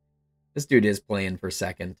 This dude is playing for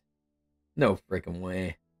second. No freaking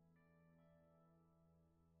way.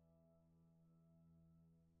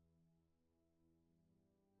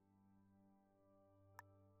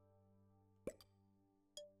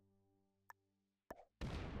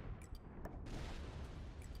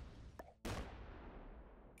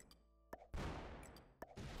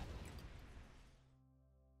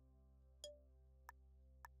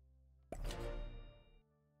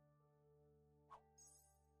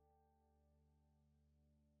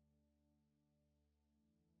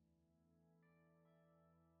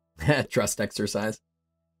 Trust exercise.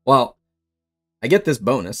 Well, I get this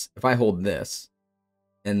bonus if I hold this.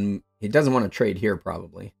 And he doesn't want to trade here,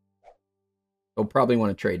 probably. He'll probably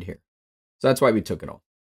want to trade here. So that's why we took it all.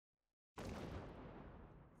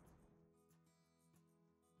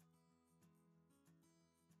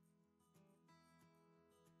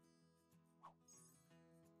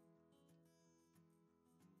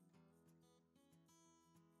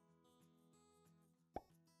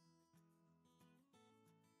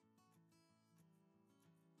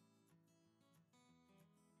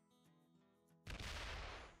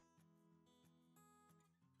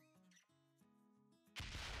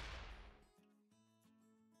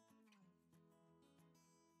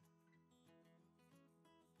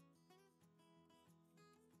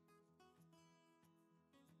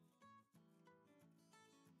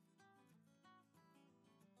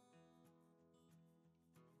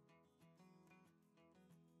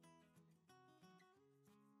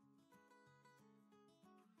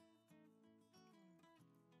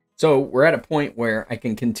 So we're at a point where I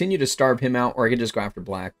can continue to starve him out, or I can just go after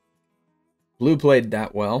black. Blue played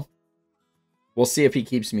that well. We'll see if he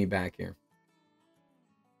keeps me back here.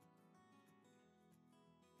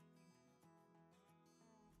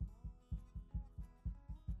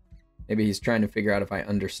 Maybe he's trying to figure out if I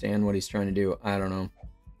understand what he's trying to do. I don't know.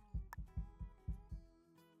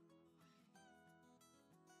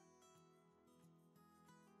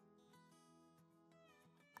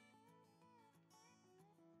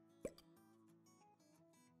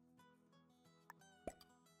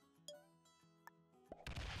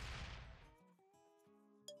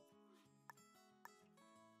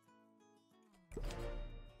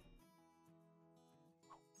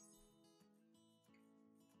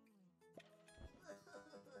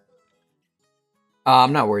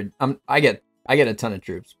 I'm not worried. I get a ton of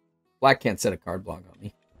troops. Black can't set a card block on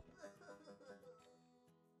me.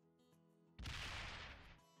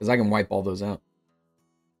 Because I can wipe all those out.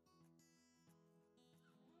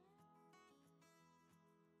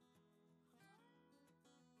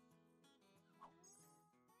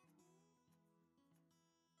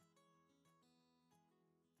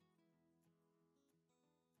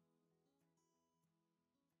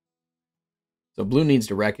 So blue needs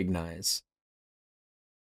to recognize.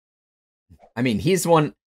 I mean, he's the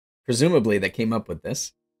one, presumably, that came up with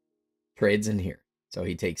this. Trades in here. So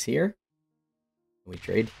he takes here. We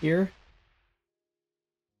trade here.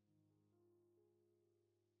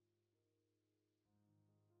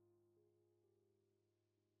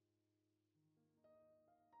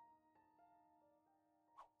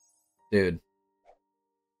 Dude.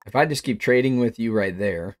 If I just keep trading with you right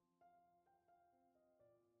there.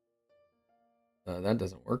 That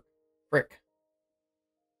doesn't work. Frick.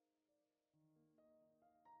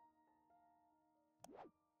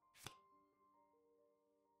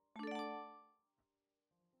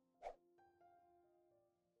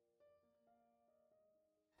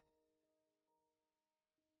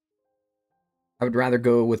 I would rather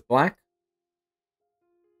go with black.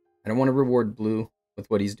 I don't want to reward blue with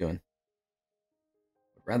what he's doing.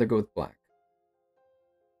 I'd rather go with black.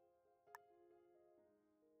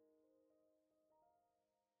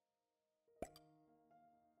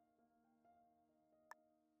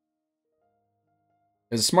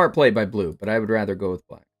 It was a smart play by blue, but I would rather go with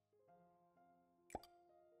black.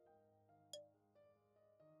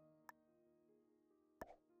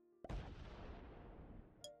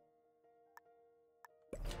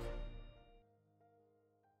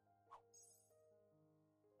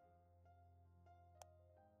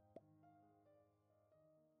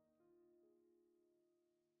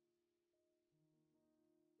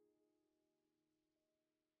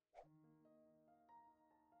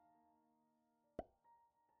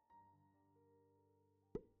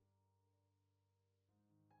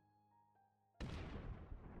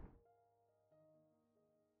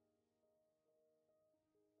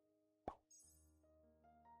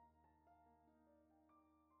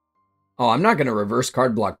 Oh, I'm not going to reverse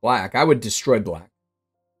card block black. I would destroy black.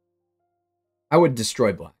 I would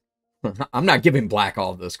destroy black. I'm not giving black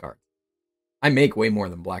all of those cards. I make way more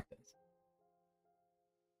than black does.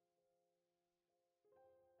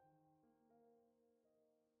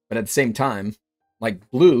 But at the same time,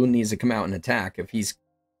 like, blue needs to come out and attack if he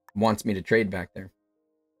wants me to trade back there.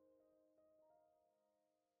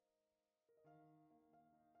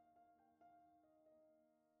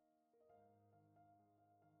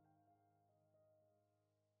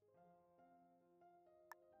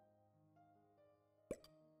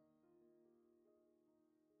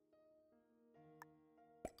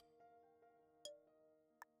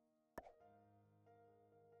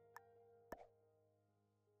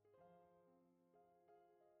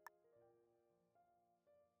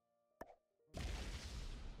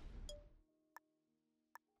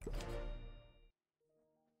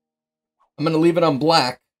 I'm going to leave it on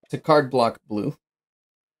black to card block blue.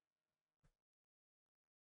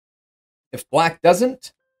 If black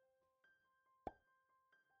doesn't,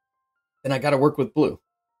 then I got to work with blue.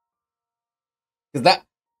 Because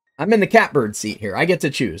I'm in the catbird seat here. I get to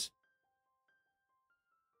choose.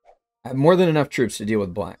 I have more than enough troops to deal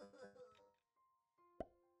with black.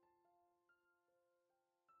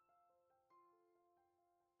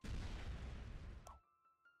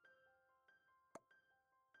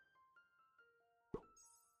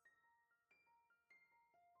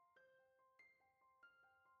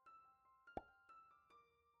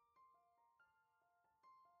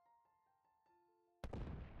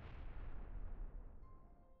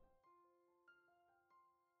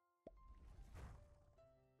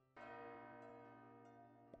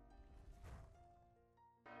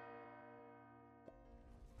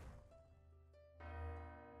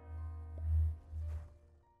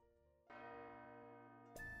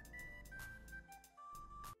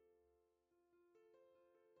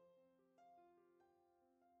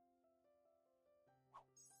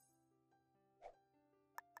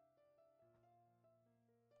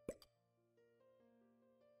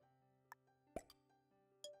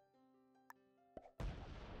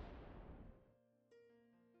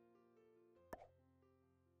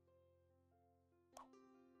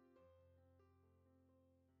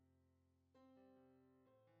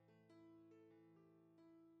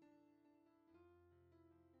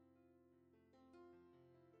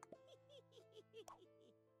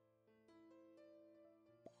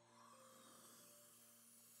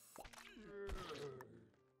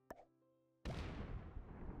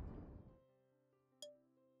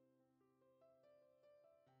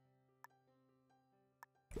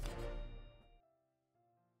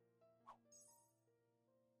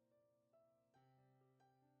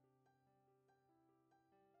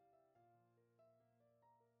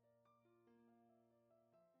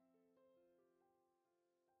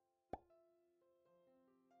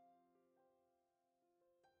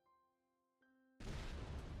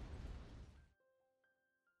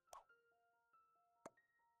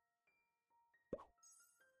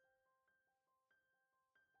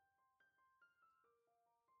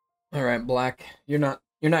 All right, black. You're not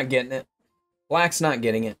getting it. Black's not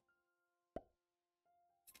getting it.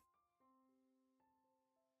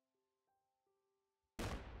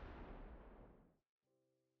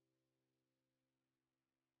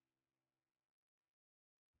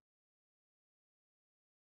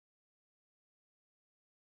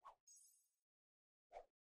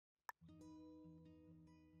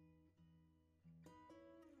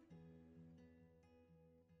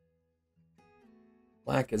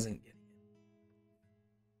 Black isn't getting it.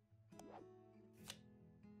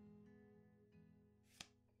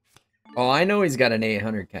 Oh, I know he's got an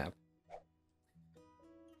 800 cap.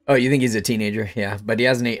 Oh, you think he's a teenager? Yeah, but he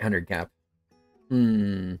has an 800 cap. What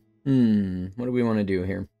do we want to do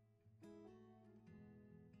here?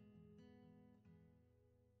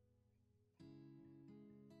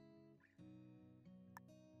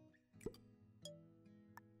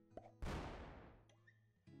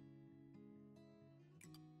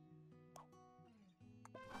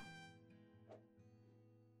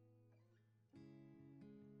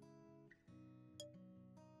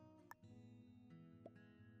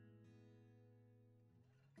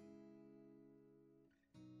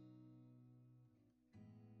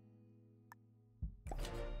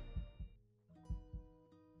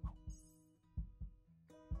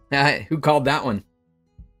 Who called that one?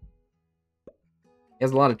 He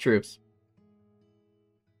has a lot of troops.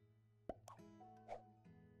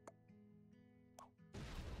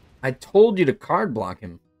 I told you to card block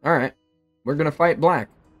him. All right. We're going to fight black.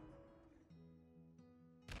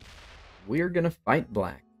 We're going to fight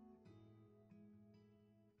black.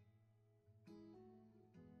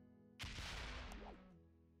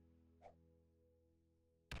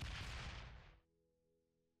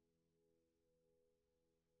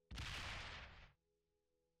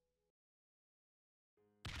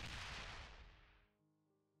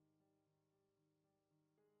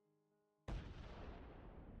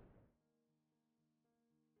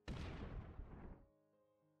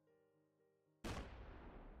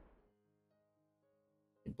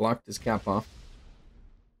 He blocked his cap off.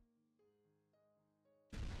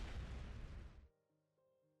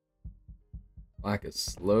 Black is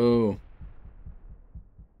slow.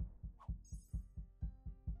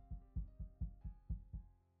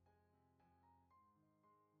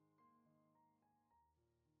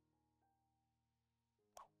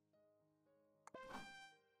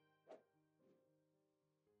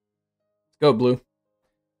 Let's go, blue.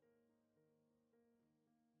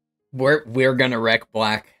 We're gonna wreck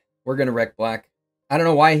black. We're gonna wreck black. I don't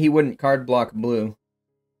know why he wouldn't card block blue.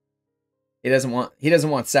 He doesn't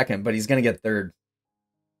want second, but he's gonna get third.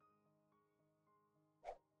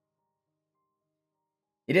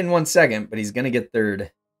 He didn't want second, but he's gonna get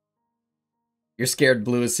third. You're scared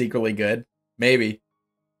blue is secretly good? Maybe.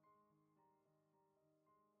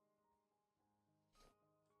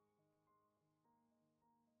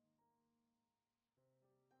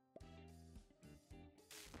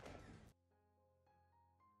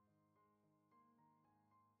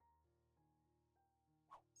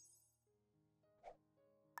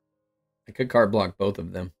 I could card block both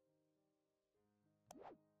of them.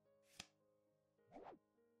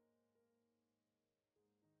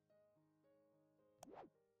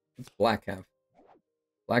 What's black have?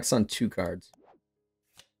 Black's on 2 cards.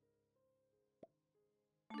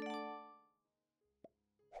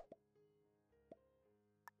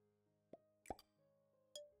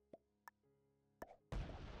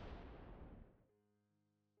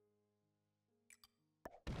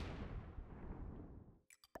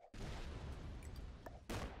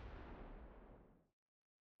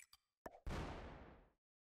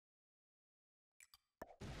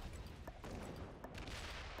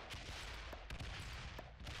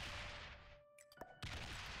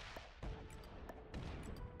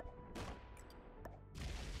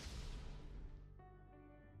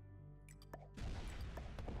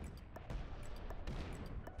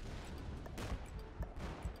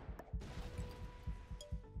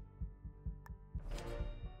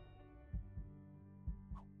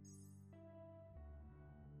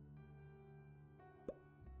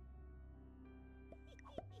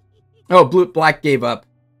 Oh, black gave up.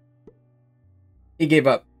 He gave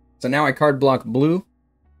up. So now I card block blue.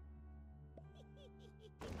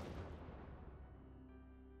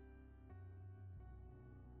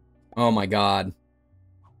 Oh my god.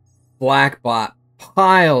 Black bot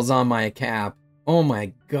piles on my cap. Oh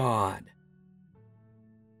my god.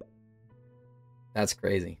 That's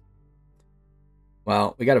crazy.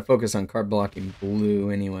 Well, we got to focus on card blocking blue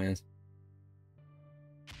anyways.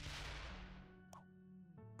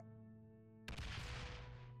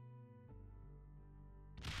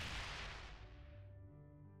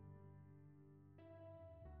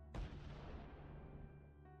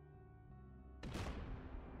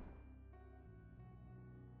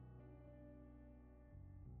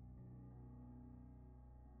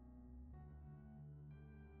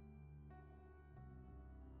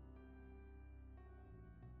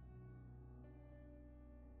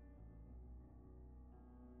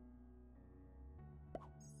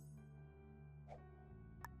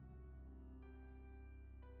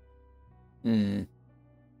 Hmm.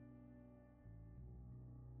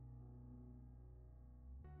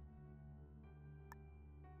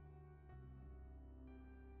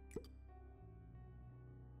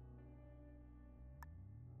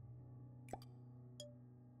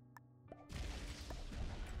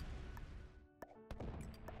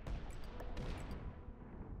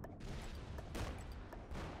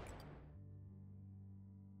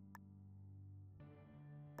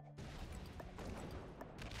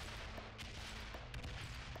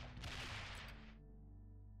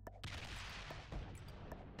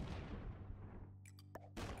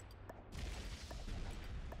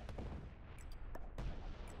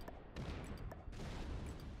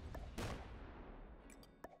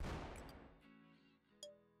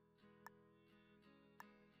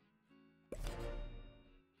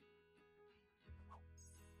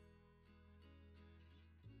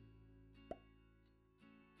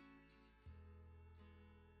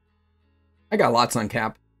 I got lots on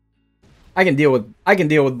cap. I can deal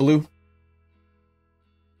with blue.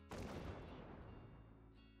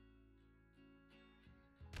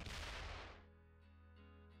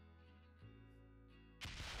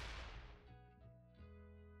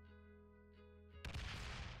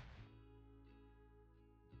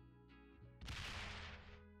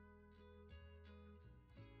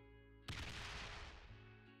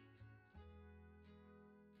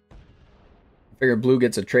 I figure blue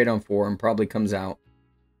gets a trade on 4 and probably comes out.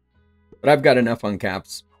 But I've got enough on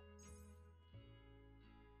caps.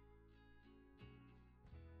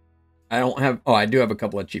 I don't have... Oh, I do have a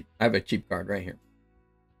couple of cheap... I have a cheap card right here.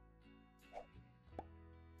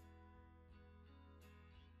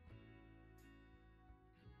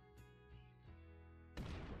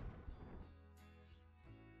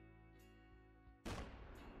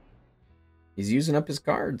 He's using up his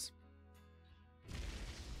cards.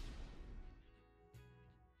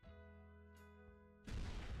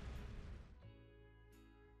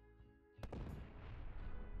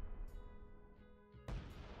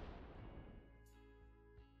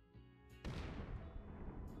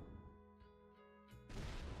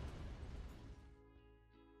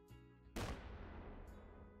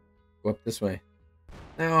 Go up this way.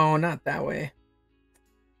 No, not that way.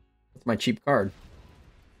 That's my cheap card.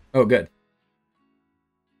 Oh, good.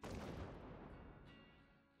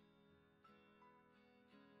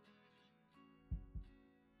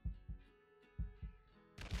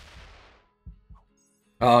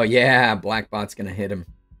 Oh, yeah. Blackbot's going to hit him.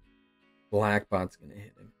 Blackbot's going to hit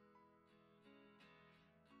him.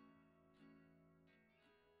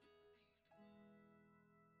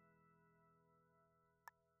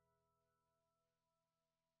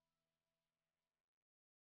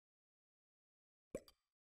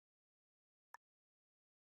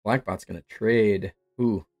 Blackbot's going to trade.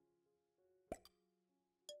 Ooh.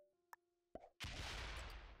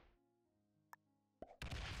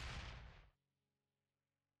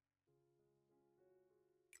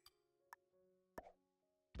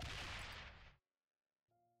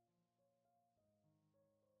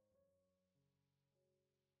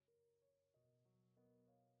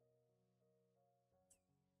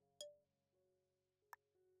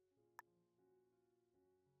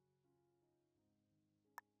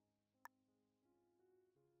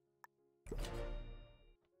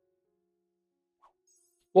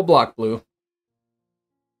 We'll block blue.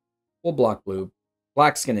 We'll block blue.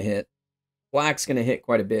 Black's going to hit. Black's going to hit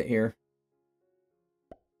quite a bit here.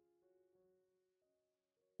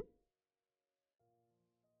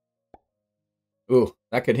 Ooh,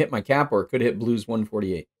 that could hit my cap or it could hit blue's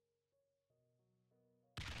 148.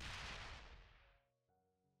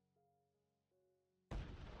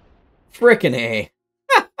 Frickin' A.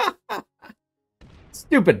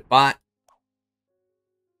 Stupid bot.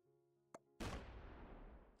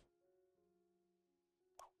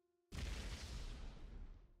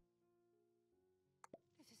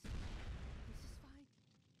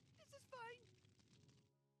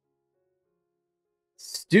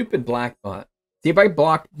 Stupid black bot. See, if I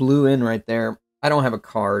blocked blue in right there, I don't have a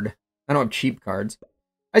card. I don't have cheap cards.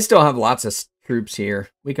 I still have lots of troops here.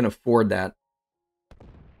 We can afford that.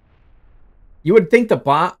 You would think the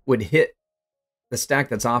bot would hit the stack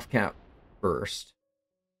that's off cap first.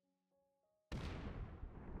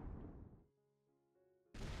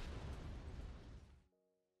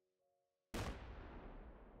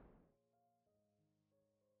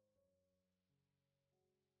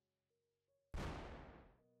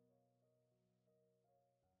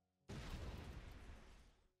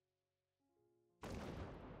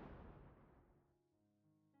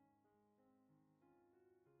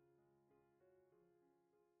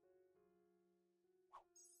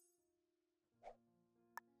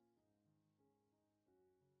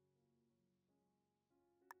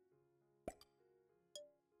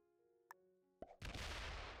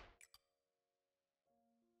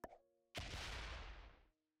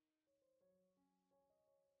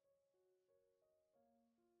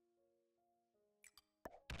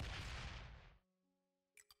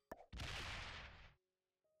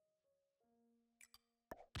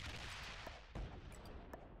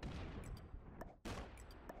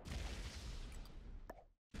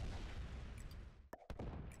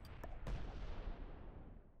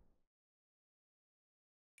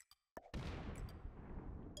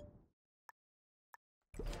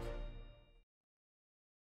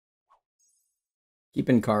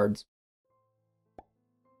 Keeping cards.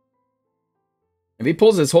 If he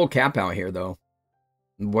pulls his whole cap out here, though,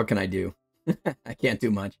 what can I do? I can't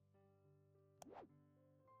do much.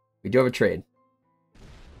 We do have a trade.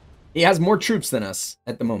 He has more troops than us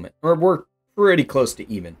at the moment. Or we're pretty close to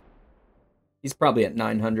even. He's probably at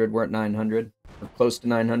 900. We're at 900. We're close to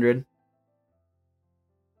 900.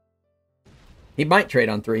 He might trade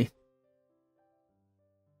on 3.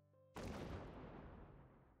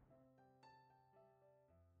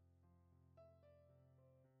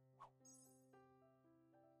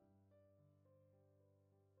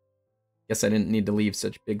 Guess I didn't need to leave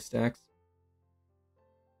such big stacks.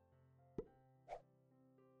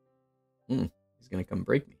 He's gonna come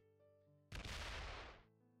break me.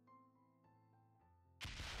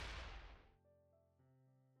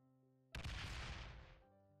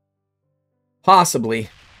 Possibly.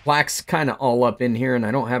 Black's kind of all up in here, and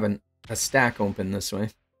I don't have a stack open this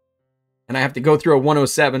way. And I have to go through a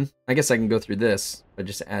 107. I guess I can go through this, but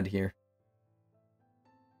just add here.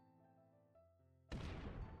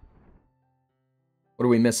 What are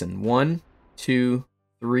we missing? 1, 2,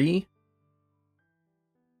 3.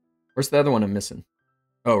 Where's the other one I'm missing?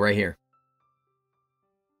 Oh, right here.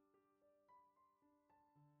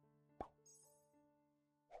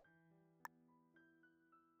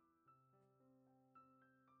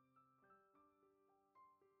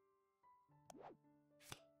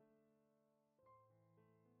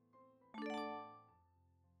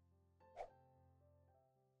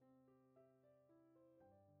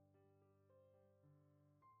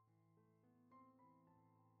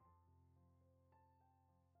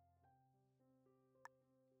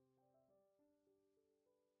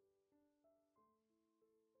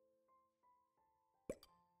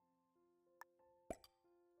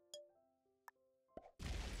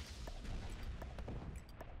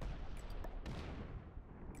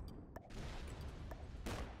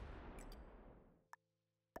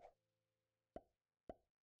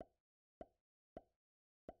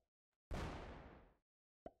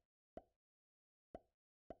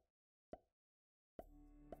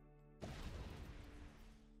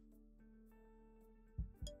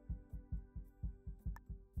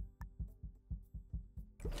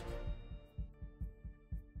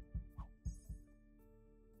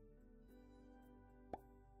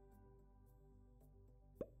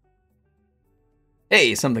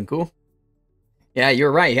 Hey, something cool. Yeah,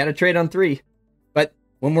 you're right. He had a trade on 3. But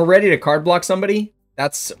when we're ready to card block somebody,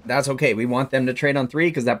 that's okay. We want them to trade on 3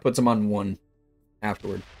 because that puts them on 1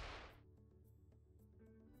 afterward.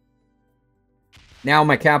 Now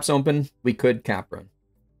my cap's open. We could cap run.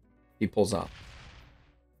 He pulls off.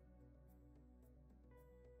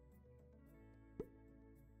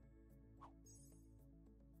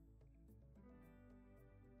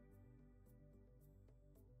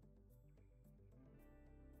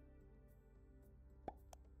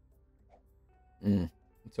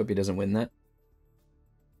 Let's hope he doesn't win that.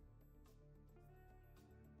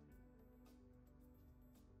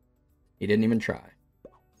 He didn't even try.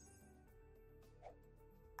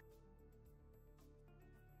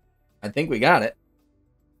 I think we got it.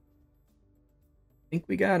 I think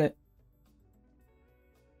we got it.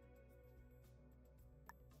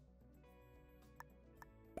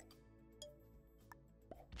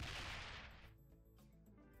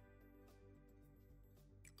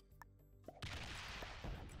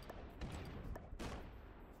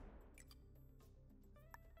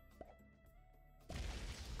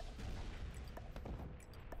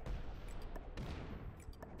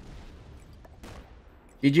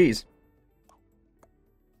 GG's.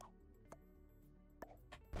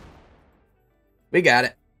 We got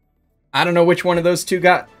it. I don't know which one of those two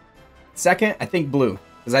got second. I think blue.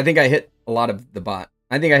 Because I think I hit a lot of the bot.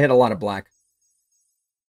 I think I hit a lot of black.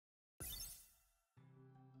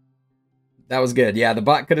 That was good. Yeah, the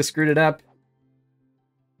bot could have screwed it up.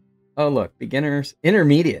 Oh, look. Beginners.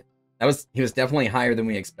 Intermediate. He was definitely higher than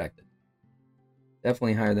we expected.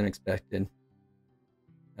 Definitely higher than expected.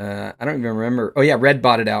 I don't even remember. Oh, yeah, red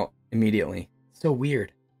botted out immediately. So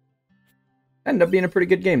weird. Ended up being a pretty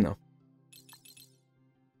good game, though.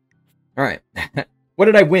 All right. What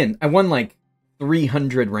did I win? I won like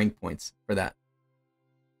 300 rank points for that.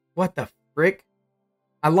 What the frick?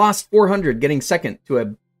 I lost 400 getting second to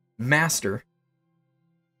a master.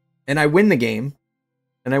 And I win the game.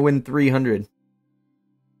 And I win 300.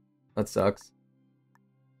 That sucks.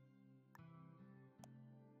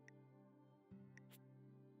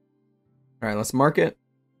 All right, let's mark it.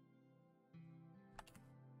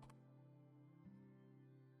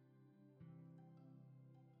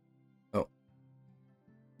 Oh.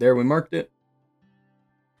 There, we marked it.